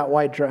her in that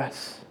white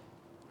dress.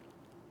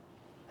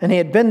 And he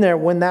had been there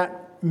when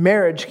that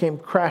marriage came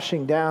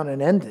crashing down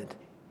and ended.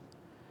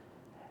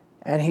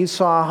 And he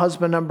saw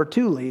husband number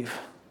 2 leave.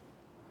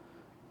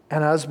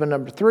 and husband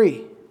number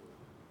 3,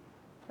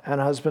 and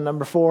husband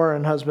number 4,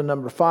 and husband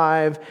number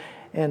 5,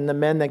 and the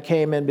men that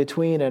came in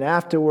between and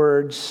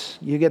afterwards.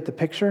 You get the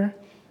picture?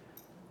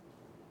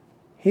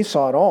 He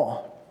saw it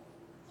all.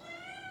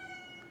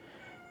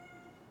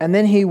 And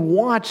then he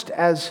watched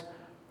as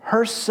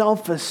her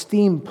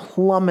self-esteem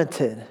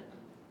plummeted,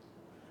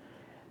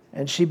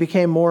 and she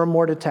became more and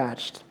more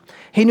detached.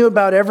 He knew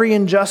about every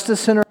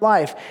injustice in her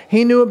life.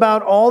 He knew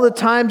about all the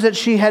times that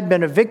she had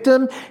been a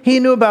victim. He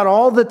knew about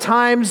all the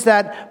times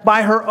that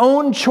by her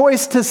own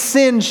choice to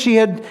sin, she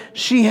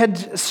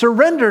had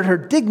surrendered her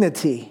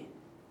dignity.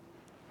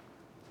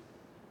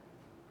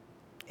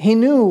 He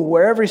knew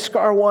where every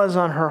scar was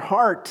on her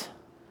heart,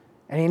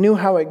 and he knew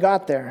how it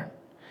got there.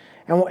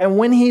 And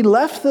when he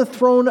left the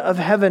throne of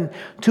heaven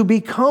to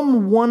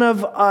become one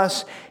of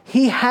us,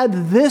 he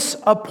had this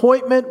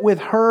appointment with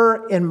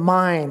her in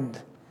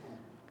mind.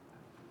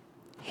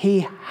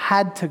 He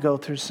had to go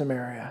through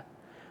Samaria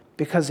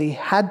because he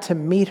had to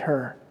meet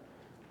her,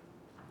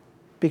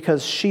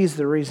 because she's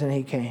the reason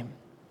he came.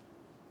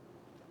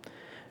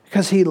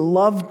 Because he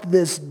loved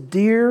this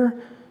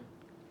dear,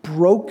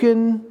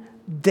 broken,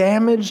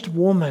 damaged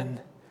woman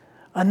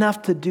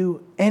enough to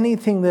do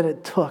anything that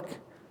it took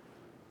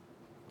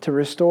to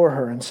restore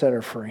her and set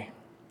her free.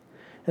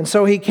 And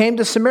so he came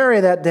to Samaria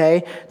that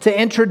day to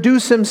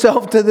introduce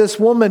himself to this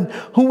woman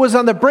who was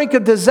on the brink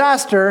of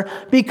disaster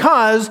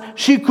because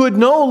she could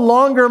no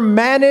longer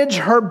manage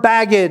her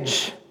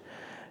baggage.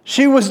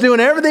 She was doing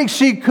everything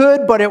she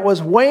could, but it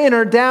was weighing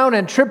her down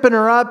and tripping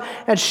her up,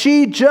 and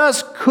she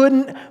just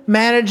couldn't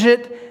manage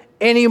it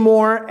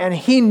anymore, and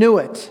he knew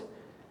it.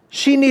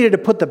 She needed to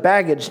put the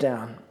baggage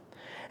down.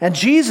 And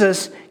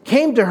Jesus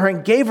came to her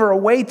and gave her a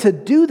way to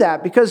do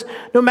that, because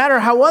no matter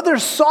how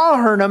others saw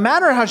her, no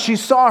matter how she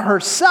saw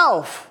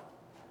herself,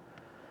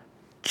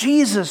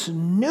 Jesus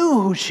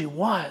knew who she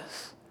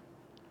was.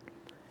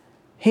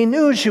 He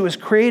knew who she was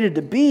created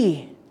to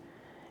be,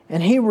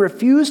 and he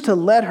refused to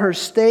let her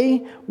stay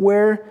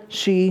where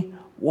she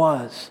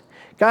was.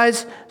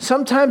 Guys,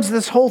 sometimes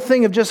this whole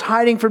thing of just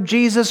hiding from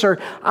Jesus, or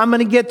I'm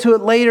going to get to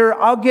it later,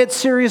 I'll get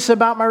serious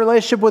about my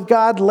relationship with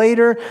God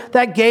later,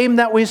 that game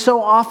that we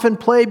so often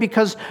play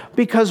because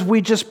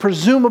we just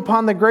presume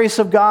upon the grace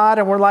of God,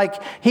 and we're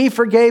like, he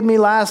forgave me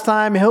last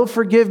time, he'll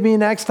forgive me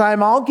next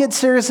time, I'll get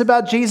serious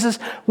about Jesus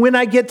when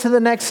I get to the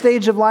next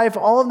stage of life,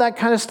 all of that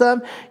kind of stuff.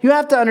 You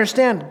have to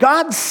understand,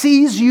 God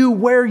sees you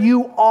where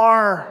you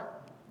are,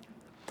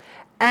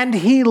 and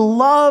he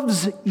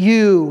loves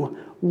you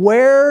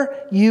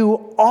where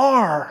you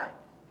are.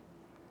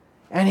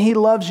 And he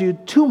loves you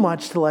too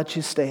much to let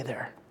you stay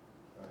there.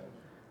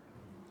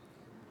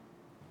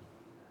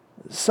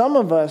 Some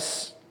of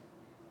us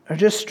are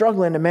just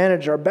struggling to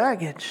manage our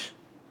baggage.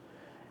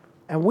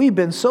 And we've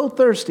been so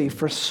thirsty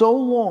for so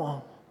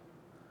long.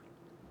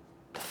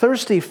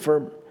 Thirsty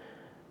for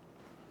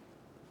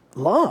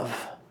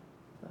love.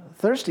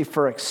 Thirsty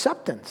for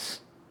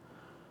acceptance.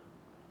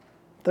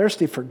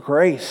 Thirsty for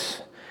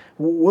grace.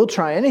 We'll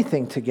try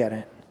anything to get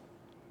it.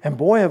 And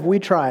boy, have we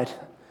tried.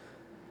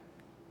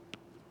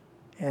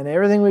 And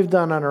everything we've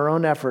done on our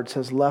own efforts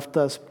has left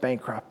us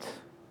bankrupt.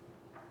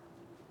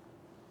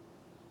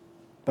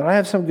 But I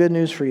have some good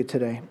news for you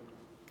today,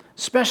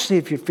 especially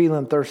if you're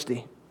feeling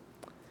thirsty.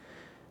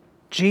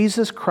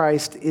 Jesus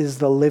Christ is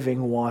the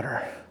living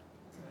water.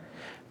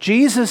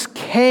 Jesus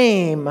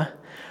came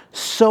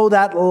so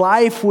that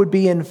life would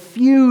be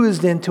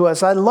infused into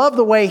us. I love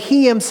the way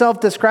he himself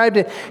described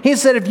it. He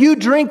said, if you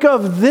drink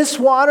of this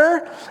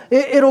water,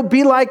 it'll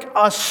be like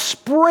a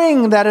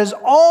spring that is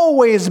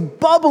always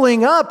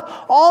bubbling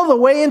up all the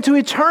way into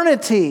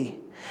eternity.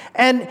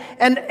 And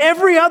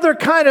every other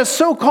kind of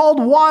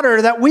so-called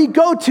water that we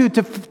go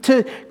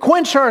to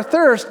quench our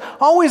thirst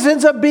always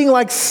ends up being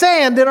like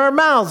sand in our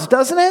mouths,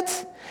 doesn't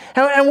it?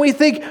 And we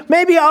think,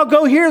 maybe I'll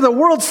go here. The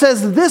world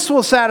says this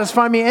will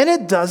satisfy me, and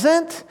it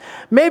doesn't.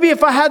 Maybe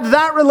if I had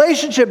that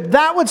relationship,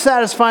 that would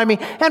satisfy me.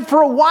 And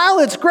for a while,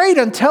 it's great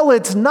until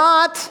it's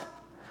not.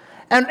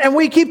 And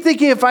we keep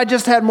thinking, if I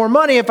just had more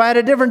money, if I had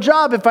a different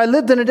job, if I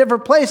lived in a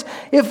different place,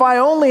 if I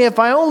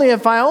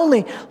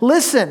only.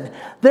 Listen,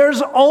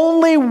 there's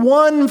only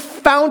one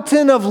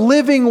fountain of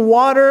living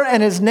water,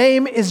 and his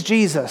name is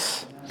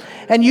Jesus.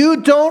 And you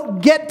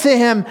don't get to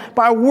him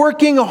by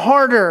working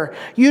harder.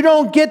 You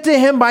don't get to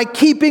him by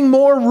keeping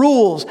more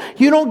rules.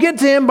 You don't get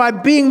to him by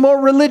being more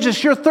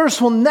religious. Your thirst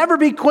will never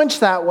be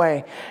quenched that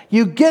way.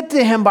 You get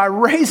to him by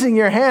raising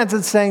your hands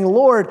and saying,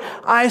 Lord,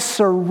 I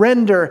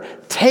surrender.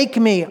 Take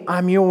me,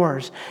 I'm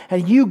yours.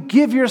 And you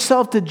give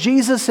yourself to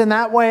Jesus in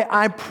that way,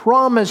 I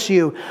promise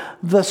you,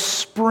 the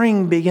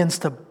spring begins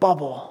to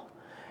bubble.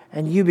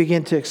 And you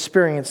begin to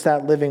experience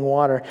that living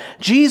water.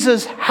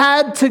 Jesus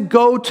had to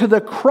go to the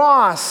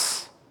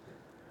cross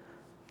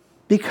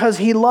because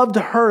he loved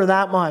her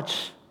that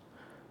much.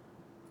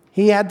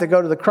 He had to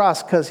go to the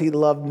cross because he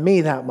loved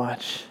me that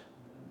much.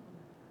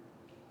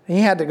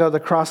 He had to go to the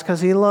cross because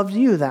he loved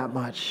you that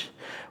much.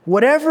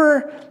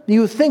 Whatever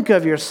you think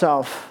of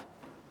yourself,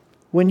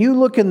 when you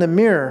look in the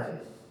mirror,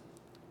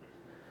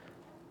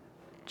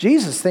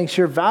 Jesus thinks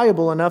you're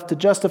valuable enough to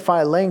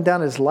justify laying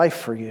down his life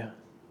for you.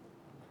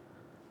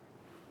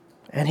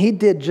 And he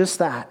did just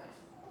that.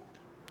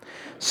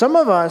 Some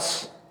of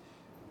us,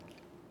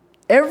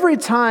 every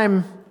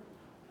time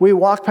we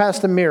walk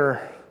past a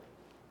mirror,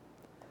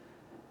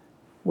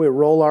 we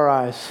roll our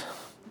eyes.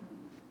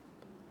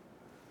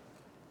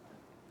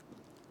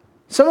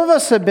 Some of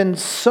us have been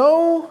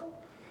so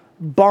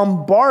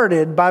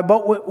bombarded by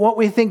what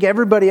we think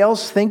everybody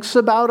else thinks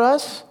about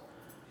us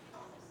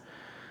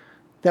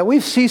that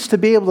we've ceased to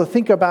be able to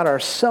think about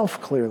ourselves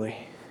clearly.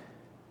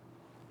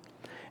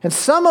 And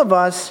some of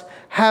us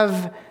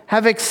have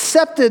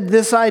accepted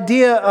this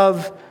idea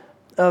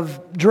of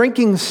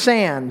drinking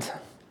sand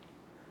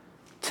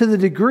to the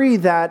degree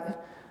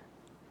that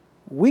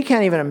we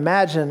can't even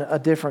imagine a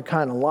different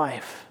kind of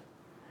life.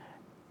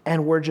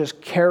 And we're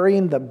just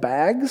carrying the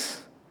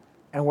bags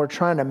and we're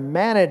trying to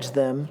manage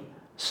them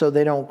so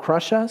they don't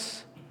crush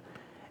us.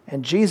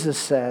 And Jesus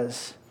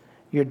says,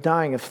 you're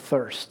dying of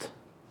thirst.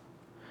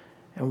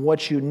 And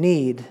what you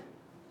need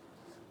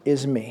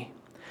is me.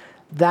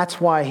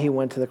 That's why he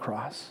went to the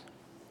cross.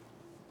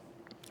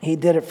 He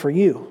did it for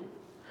you.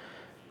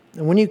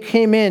 And when you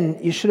came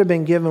in, you should have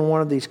been given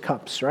one of these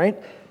cups, right?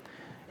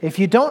 If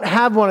you don't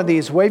have one of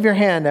these, wave your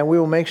hand and we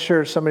will make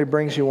sure somebody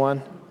brings you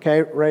one.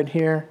 Okay, right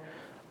here.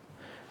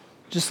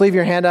 Just leave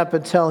your hand up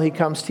until he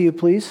comes to you,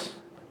 please.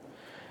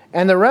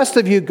 And the rest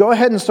of you, go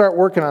ahead and start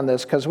working on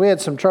this because we had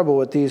some trouble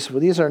with these. Well,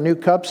 these are new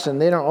cups and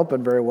they don't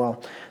open very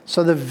well.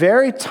 So the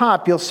very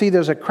top, you'll see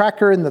there's a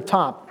cracker in the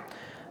top.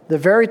 The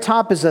very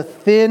top is a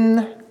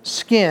thin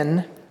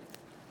skin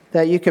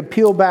that you could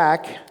peel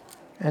back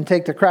and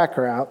take the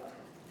cracker out.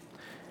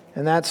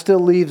 And that still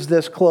leaves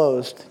this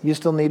closed. You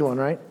still need one,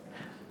 right?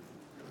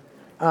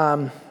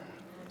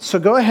 So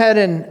go ahead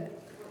and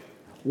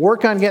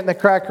work on getting the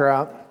cracker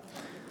out.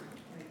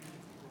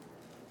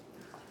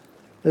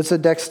 It's a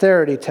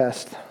dexterity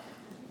test.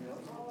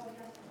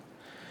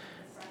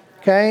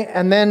 Okay,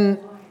 and then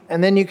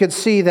you could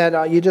see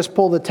that you just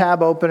pull the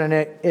tab open and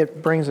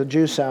it brings the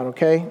juice out,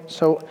 okay?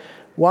 So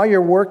while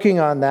you're working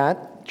on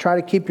that, try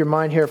to keep your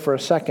mind here for a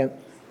second.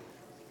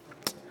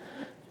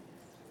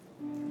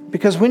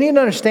 Because we need to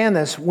understand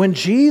this. When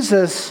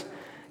Jesus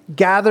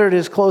gathered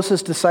his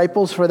closest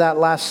disciples for that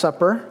Last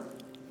Supper,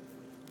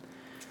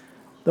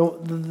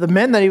 the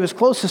men that he was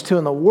closest to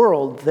in the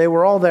world, they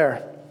were all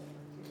there.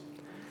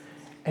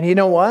 And you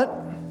know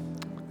what?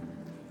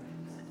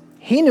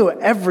 He knew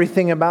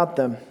everything about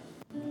them.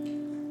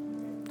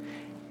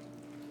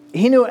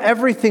 He knew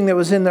everything that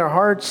was in their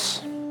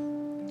hearts.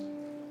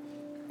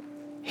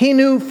 He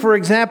knew, for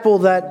example,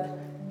 that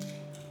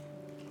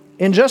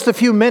in just a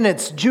few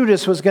minutes,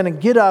 Judas was going to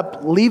get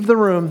up, leave the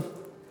room,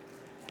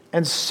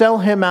 and sell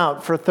him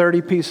out for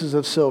 30 pieces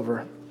of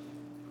silver.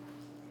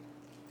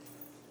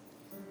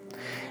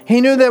 He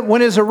knew that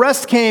when his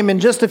arrest came in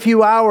just a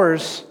few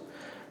hours,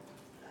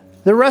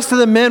 the rest of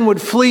the men would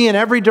flee in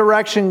every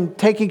direction,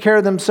 taking care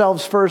of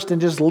themselves first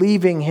and just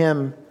leaving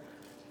him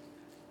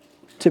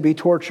to be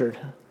tortured.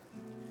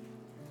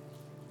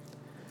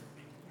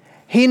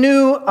 He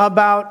knew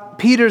about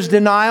Peter's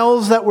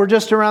denials that were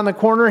just around the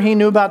corner. He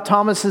knew about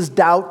Thomas's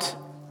doubt.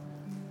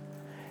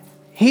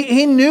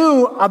 He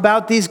knew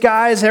about these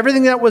guys,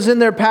 everything that was in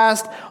their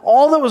past,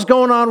 all that was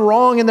going on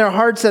wrong in their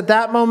hearts at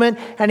that moment,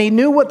 and he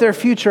knew what their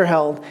future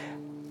held.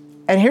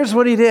 And here's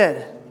what he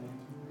did.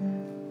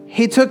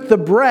 He took the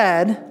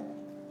bread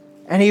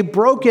and he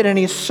broke it and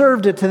he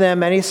served it to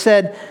them and he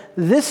said,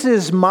 "This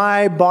is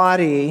my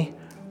body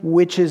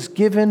which is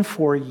given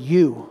for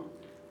you."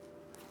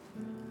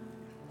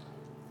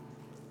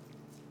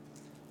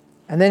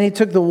 And then he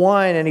took the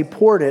wine and he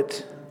poured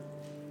it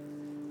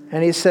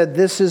and he said,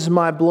 "This is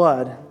my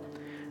blood."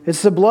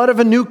 It's the blood of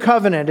a new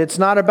covenant. It's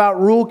not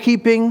about rule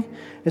keeping.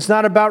 It's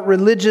not about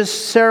religious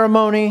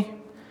ceremony.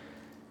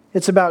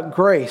 It's about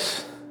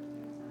grace.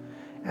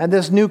 And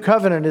this new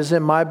covenant is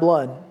in my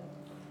blood.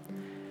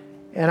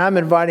 And I'm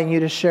inviting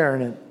you to share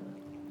in it.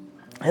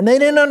 And they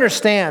didn't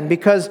understand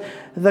because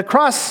the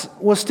cross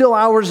was still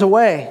hours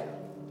away.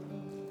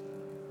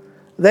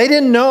 They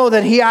didn't know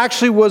that he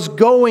actually was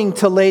going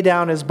to lay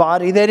down his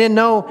body. They didn't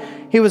know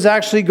he was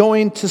actually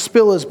going to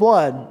spill his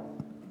blood.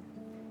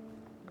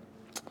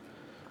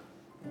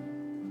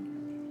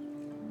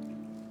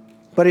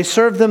 But he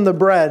served them the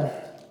bread.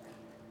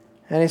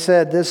 And he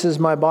said, "This is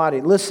my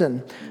body."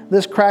 Listen,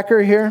 this cracker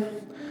here,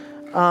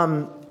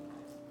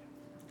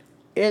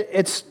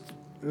 it's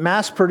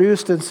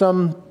mass-produced in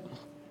some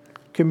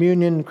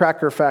communion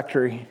cracker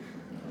factory.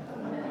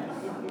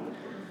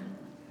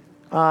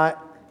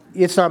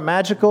 It's not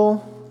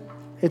magical.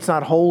 It's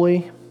not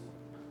holy.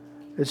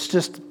 It's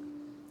just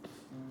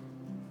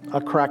a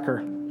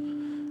cracker.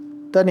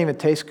 Doesn't even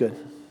taste good.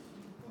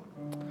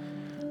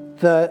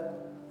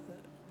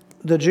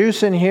 The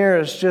juice in here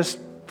is just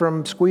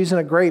from squeezing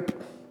a grape.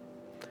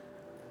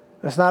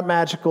 It's not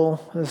magical.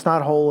 It's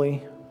not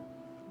holy.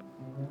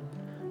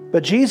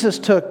 But Jesus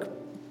took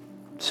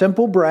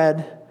simple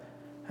bread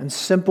and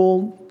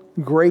simple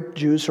grape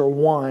juice or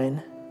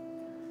wine,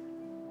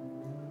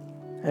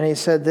 and he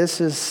said,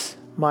 "This is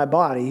my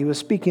body. He was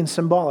speaking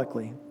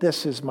symbolically.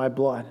 This is my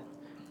blood,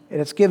 and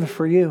it's given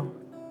for you.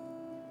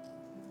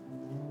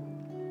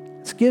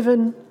 It's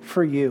given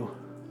for you.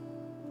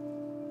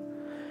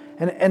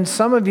 And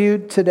some of you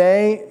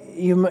today,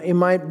 you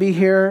might be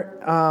here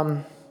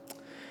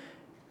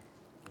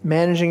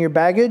managing your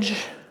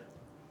baggage,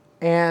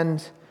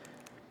 and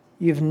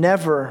you've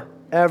never,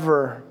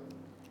 ever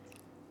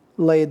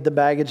laid the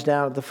baggage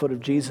down at the foot of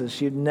Jesus.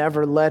 You'd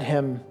never let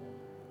him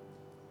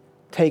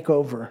take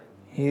over.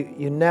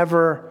 You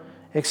never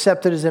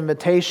accepted his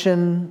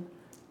invitation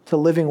to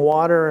living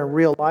water and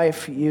real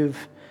life.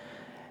 You've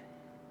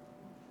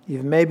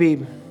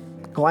maybe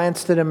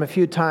glanced at him a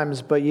few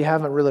times, but you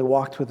haven't really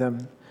walked with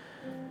him.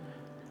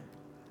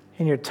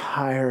 And you're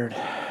tired.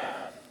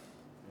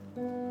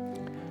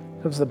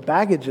 Because the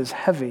baggage is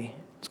heavy.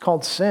 It's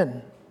called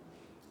sin.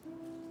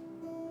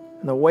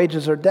 And the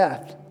wages are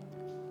death.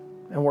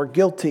 And we're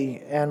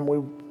guilty, and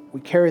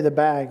we carry the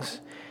bags.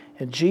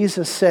 And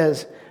Jesus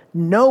says,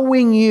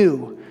 knowing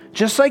you,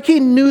 just like he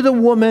knew the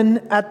woman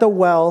at the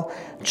well,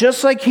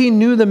 just like he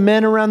knew the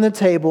men around the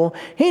table,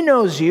 he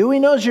knows you. He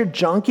knows your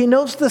junk. He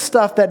knows the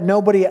stuff that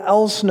nobody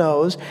else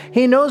knows.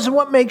 He knows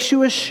what makes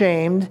you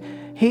ashamed.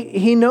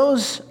 He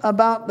knows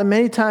about the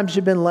many times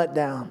you've been let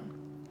down.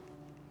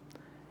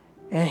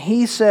 And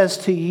he says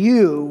to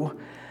you,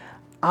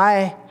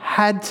 I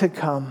had to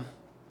come.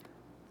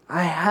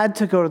 I had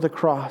to go to the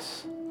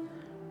cross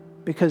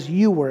because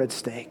you were at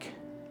stake.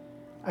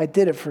 I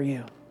did it for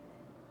you.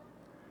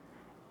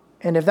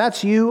 And if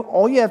that's you,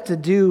 all you have to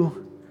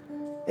do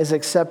is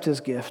accept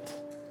his gift.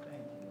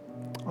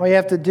 All you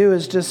have to do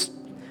is just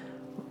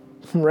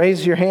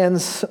raise your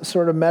hands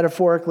sort of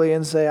metaphorically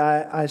and say,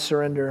 I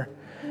surrender.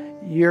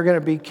 You're going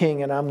to be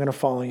king and I'm going to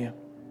follow you.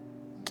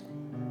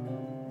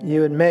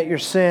 You admit your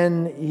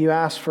sin, you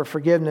ask for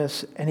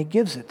forgiveness, and he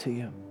gives it to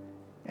you.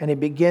 And he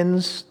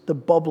begins the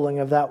bubbling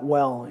of that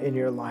well in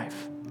your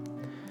life.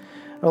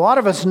 A lot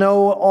of us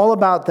know all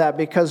about that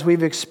because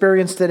we've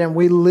experienced it and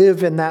we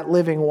live in that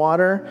living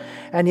water.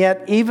 And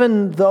yet,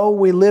 even though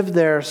we live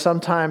there,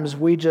 sometimes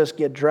we just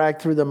get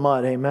dragged through the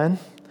mud, amen?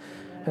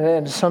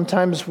 And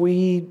sometimes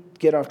we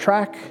get off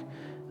track.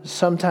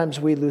 Sometimes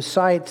we lose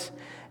sight.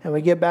 And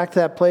we get back to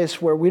that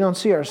place where we don't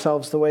see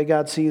ourselves the way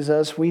God sees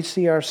us. We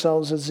see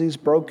ourselves as these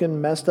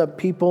broken, messed up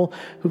people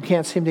who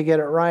can't seem to get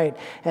it right.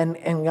 And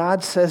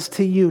God says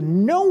to you,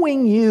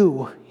 knowing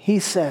you, he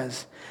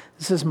says,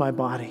 this is my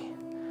body.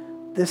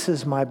 This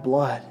is my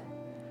blood.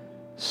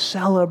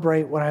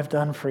 Celebrate what I've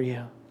done for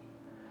you.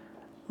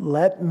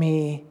 Let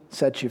me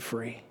set you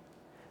free.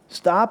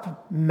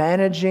 Stop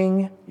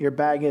managing your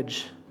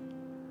baggage.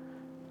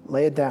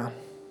 Lay it down.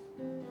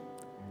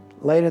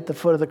 Lay it at the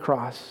foot of the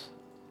cross.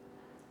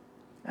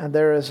 And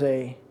there is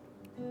a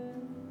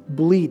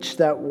bleach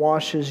that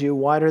washes you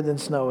whiter than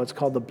snow. It's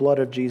called the blood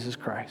of Jesus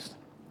Christ.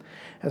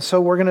 And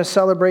so we're going to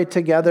celebrate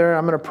together.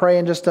 I'm going to pray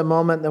in just a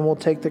moment, then we'll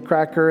take the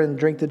cracker and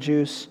drink the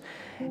juice.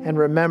 And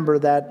remember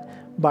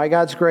that by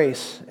God's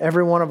grace,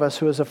 every one of us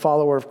who is a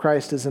follower of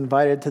Christ is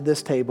invited to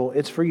this table.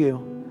 It's for you.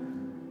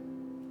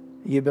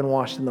 You've been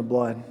washed in the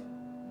blood.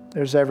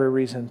 There's every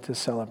reason to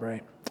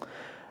celebrate.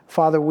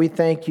 Father, we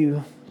thank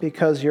you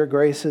because your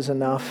grace is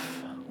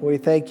enough. We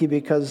thank you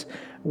because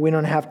we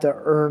don't have to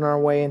earn our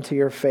way into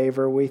your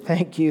favor. We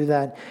thank you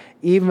that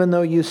even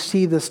though you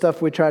see the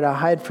stuff we try to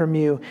hide from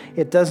you,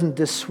 it doesn't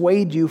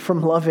dissuade you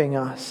from loving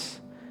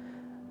us.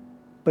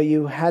 But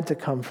you had to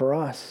come for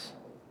us.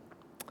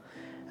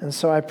 And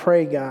so I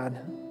pray,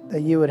 God,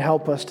 that you would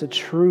help us to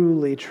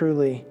truly,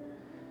 truly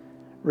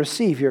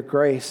receive your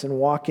grace and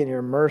walk in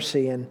your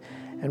mercy and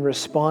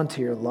respond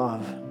to your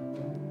love.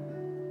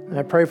 And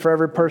I pray for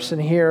every person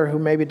here who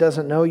maybe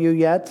doesn't know you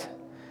yet,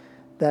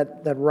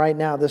 that right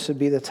now this would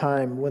be the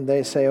time when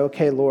they say,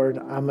 okay, Lord,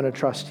 I'm going to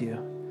trust you.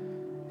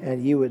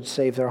 And you would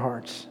save their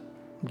hearts,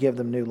 give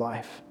them new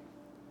life.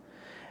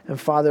 And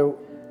Father,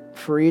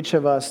 for each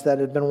of us that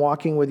have been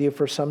walking with you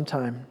for some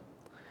time,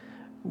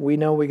 we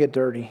know we get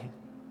dirty.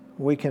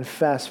 We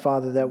confess,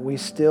 Father, that we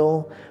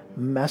still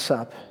mess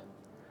up,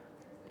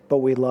 but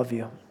we love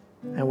you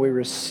and we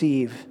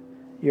receive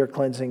your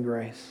cleansing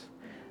grace.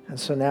 And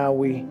so now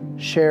we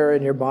share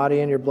in your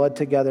body and your blood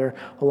together,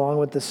 along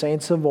with the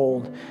saints of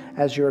old,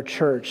 as your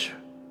church.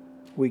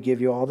 We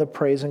give you all the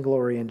praise and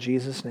glory in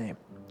Jesus' name.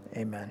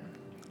 Amen.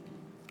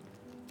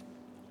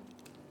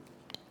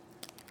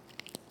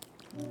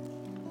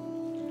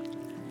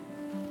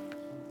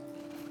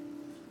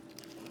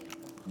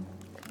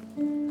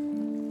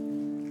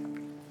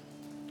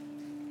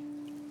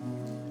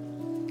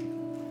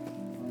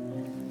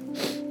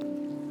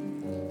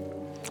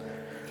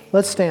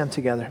 Let's stand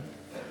together.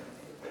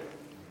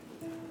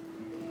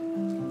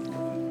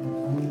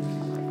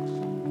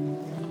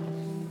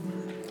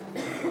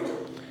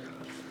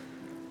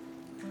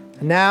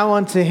 Now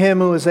unto him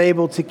who is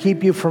able to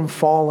keep you from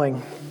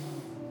falling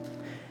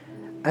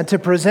and to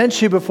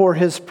present you before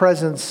his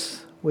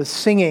presence with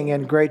singing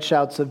and great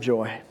shouts of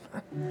joy.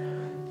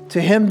 To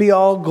him be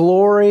all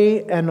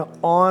glory and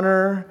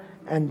honor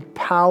and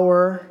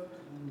power,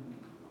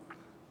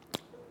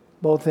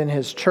 both in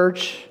his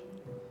church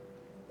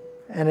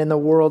and in the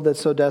world that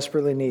so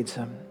desperately needs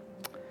him.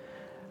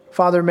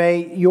 Father,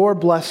 may your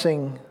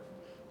blessing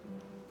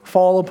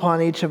fall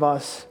upon each of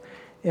us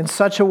in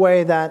such a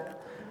way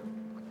that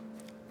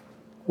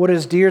what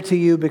is dear to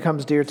you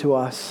becomes dear to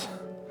us.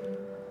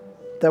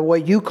 That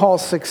what you call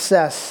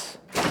success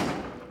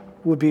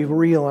would be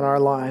real in our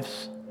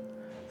lives.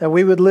 That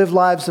we would live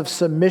lives of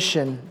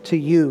submission to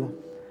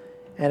you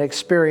and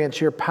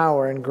experience your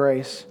power and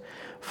grace.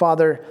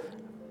 Father,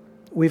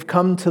 we've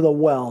come to the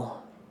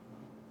well.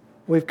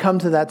 We've come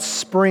to that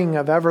spring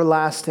of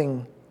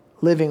everlasting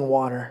living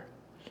water.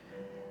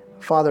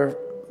 Father,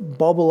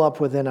 bubble up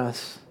within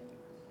us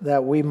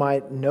that we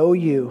might know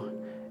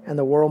you and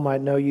the world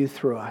might know you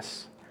through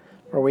us.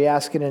 For we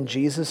ask it in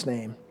Jesus'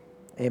 name.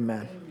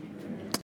 Amen.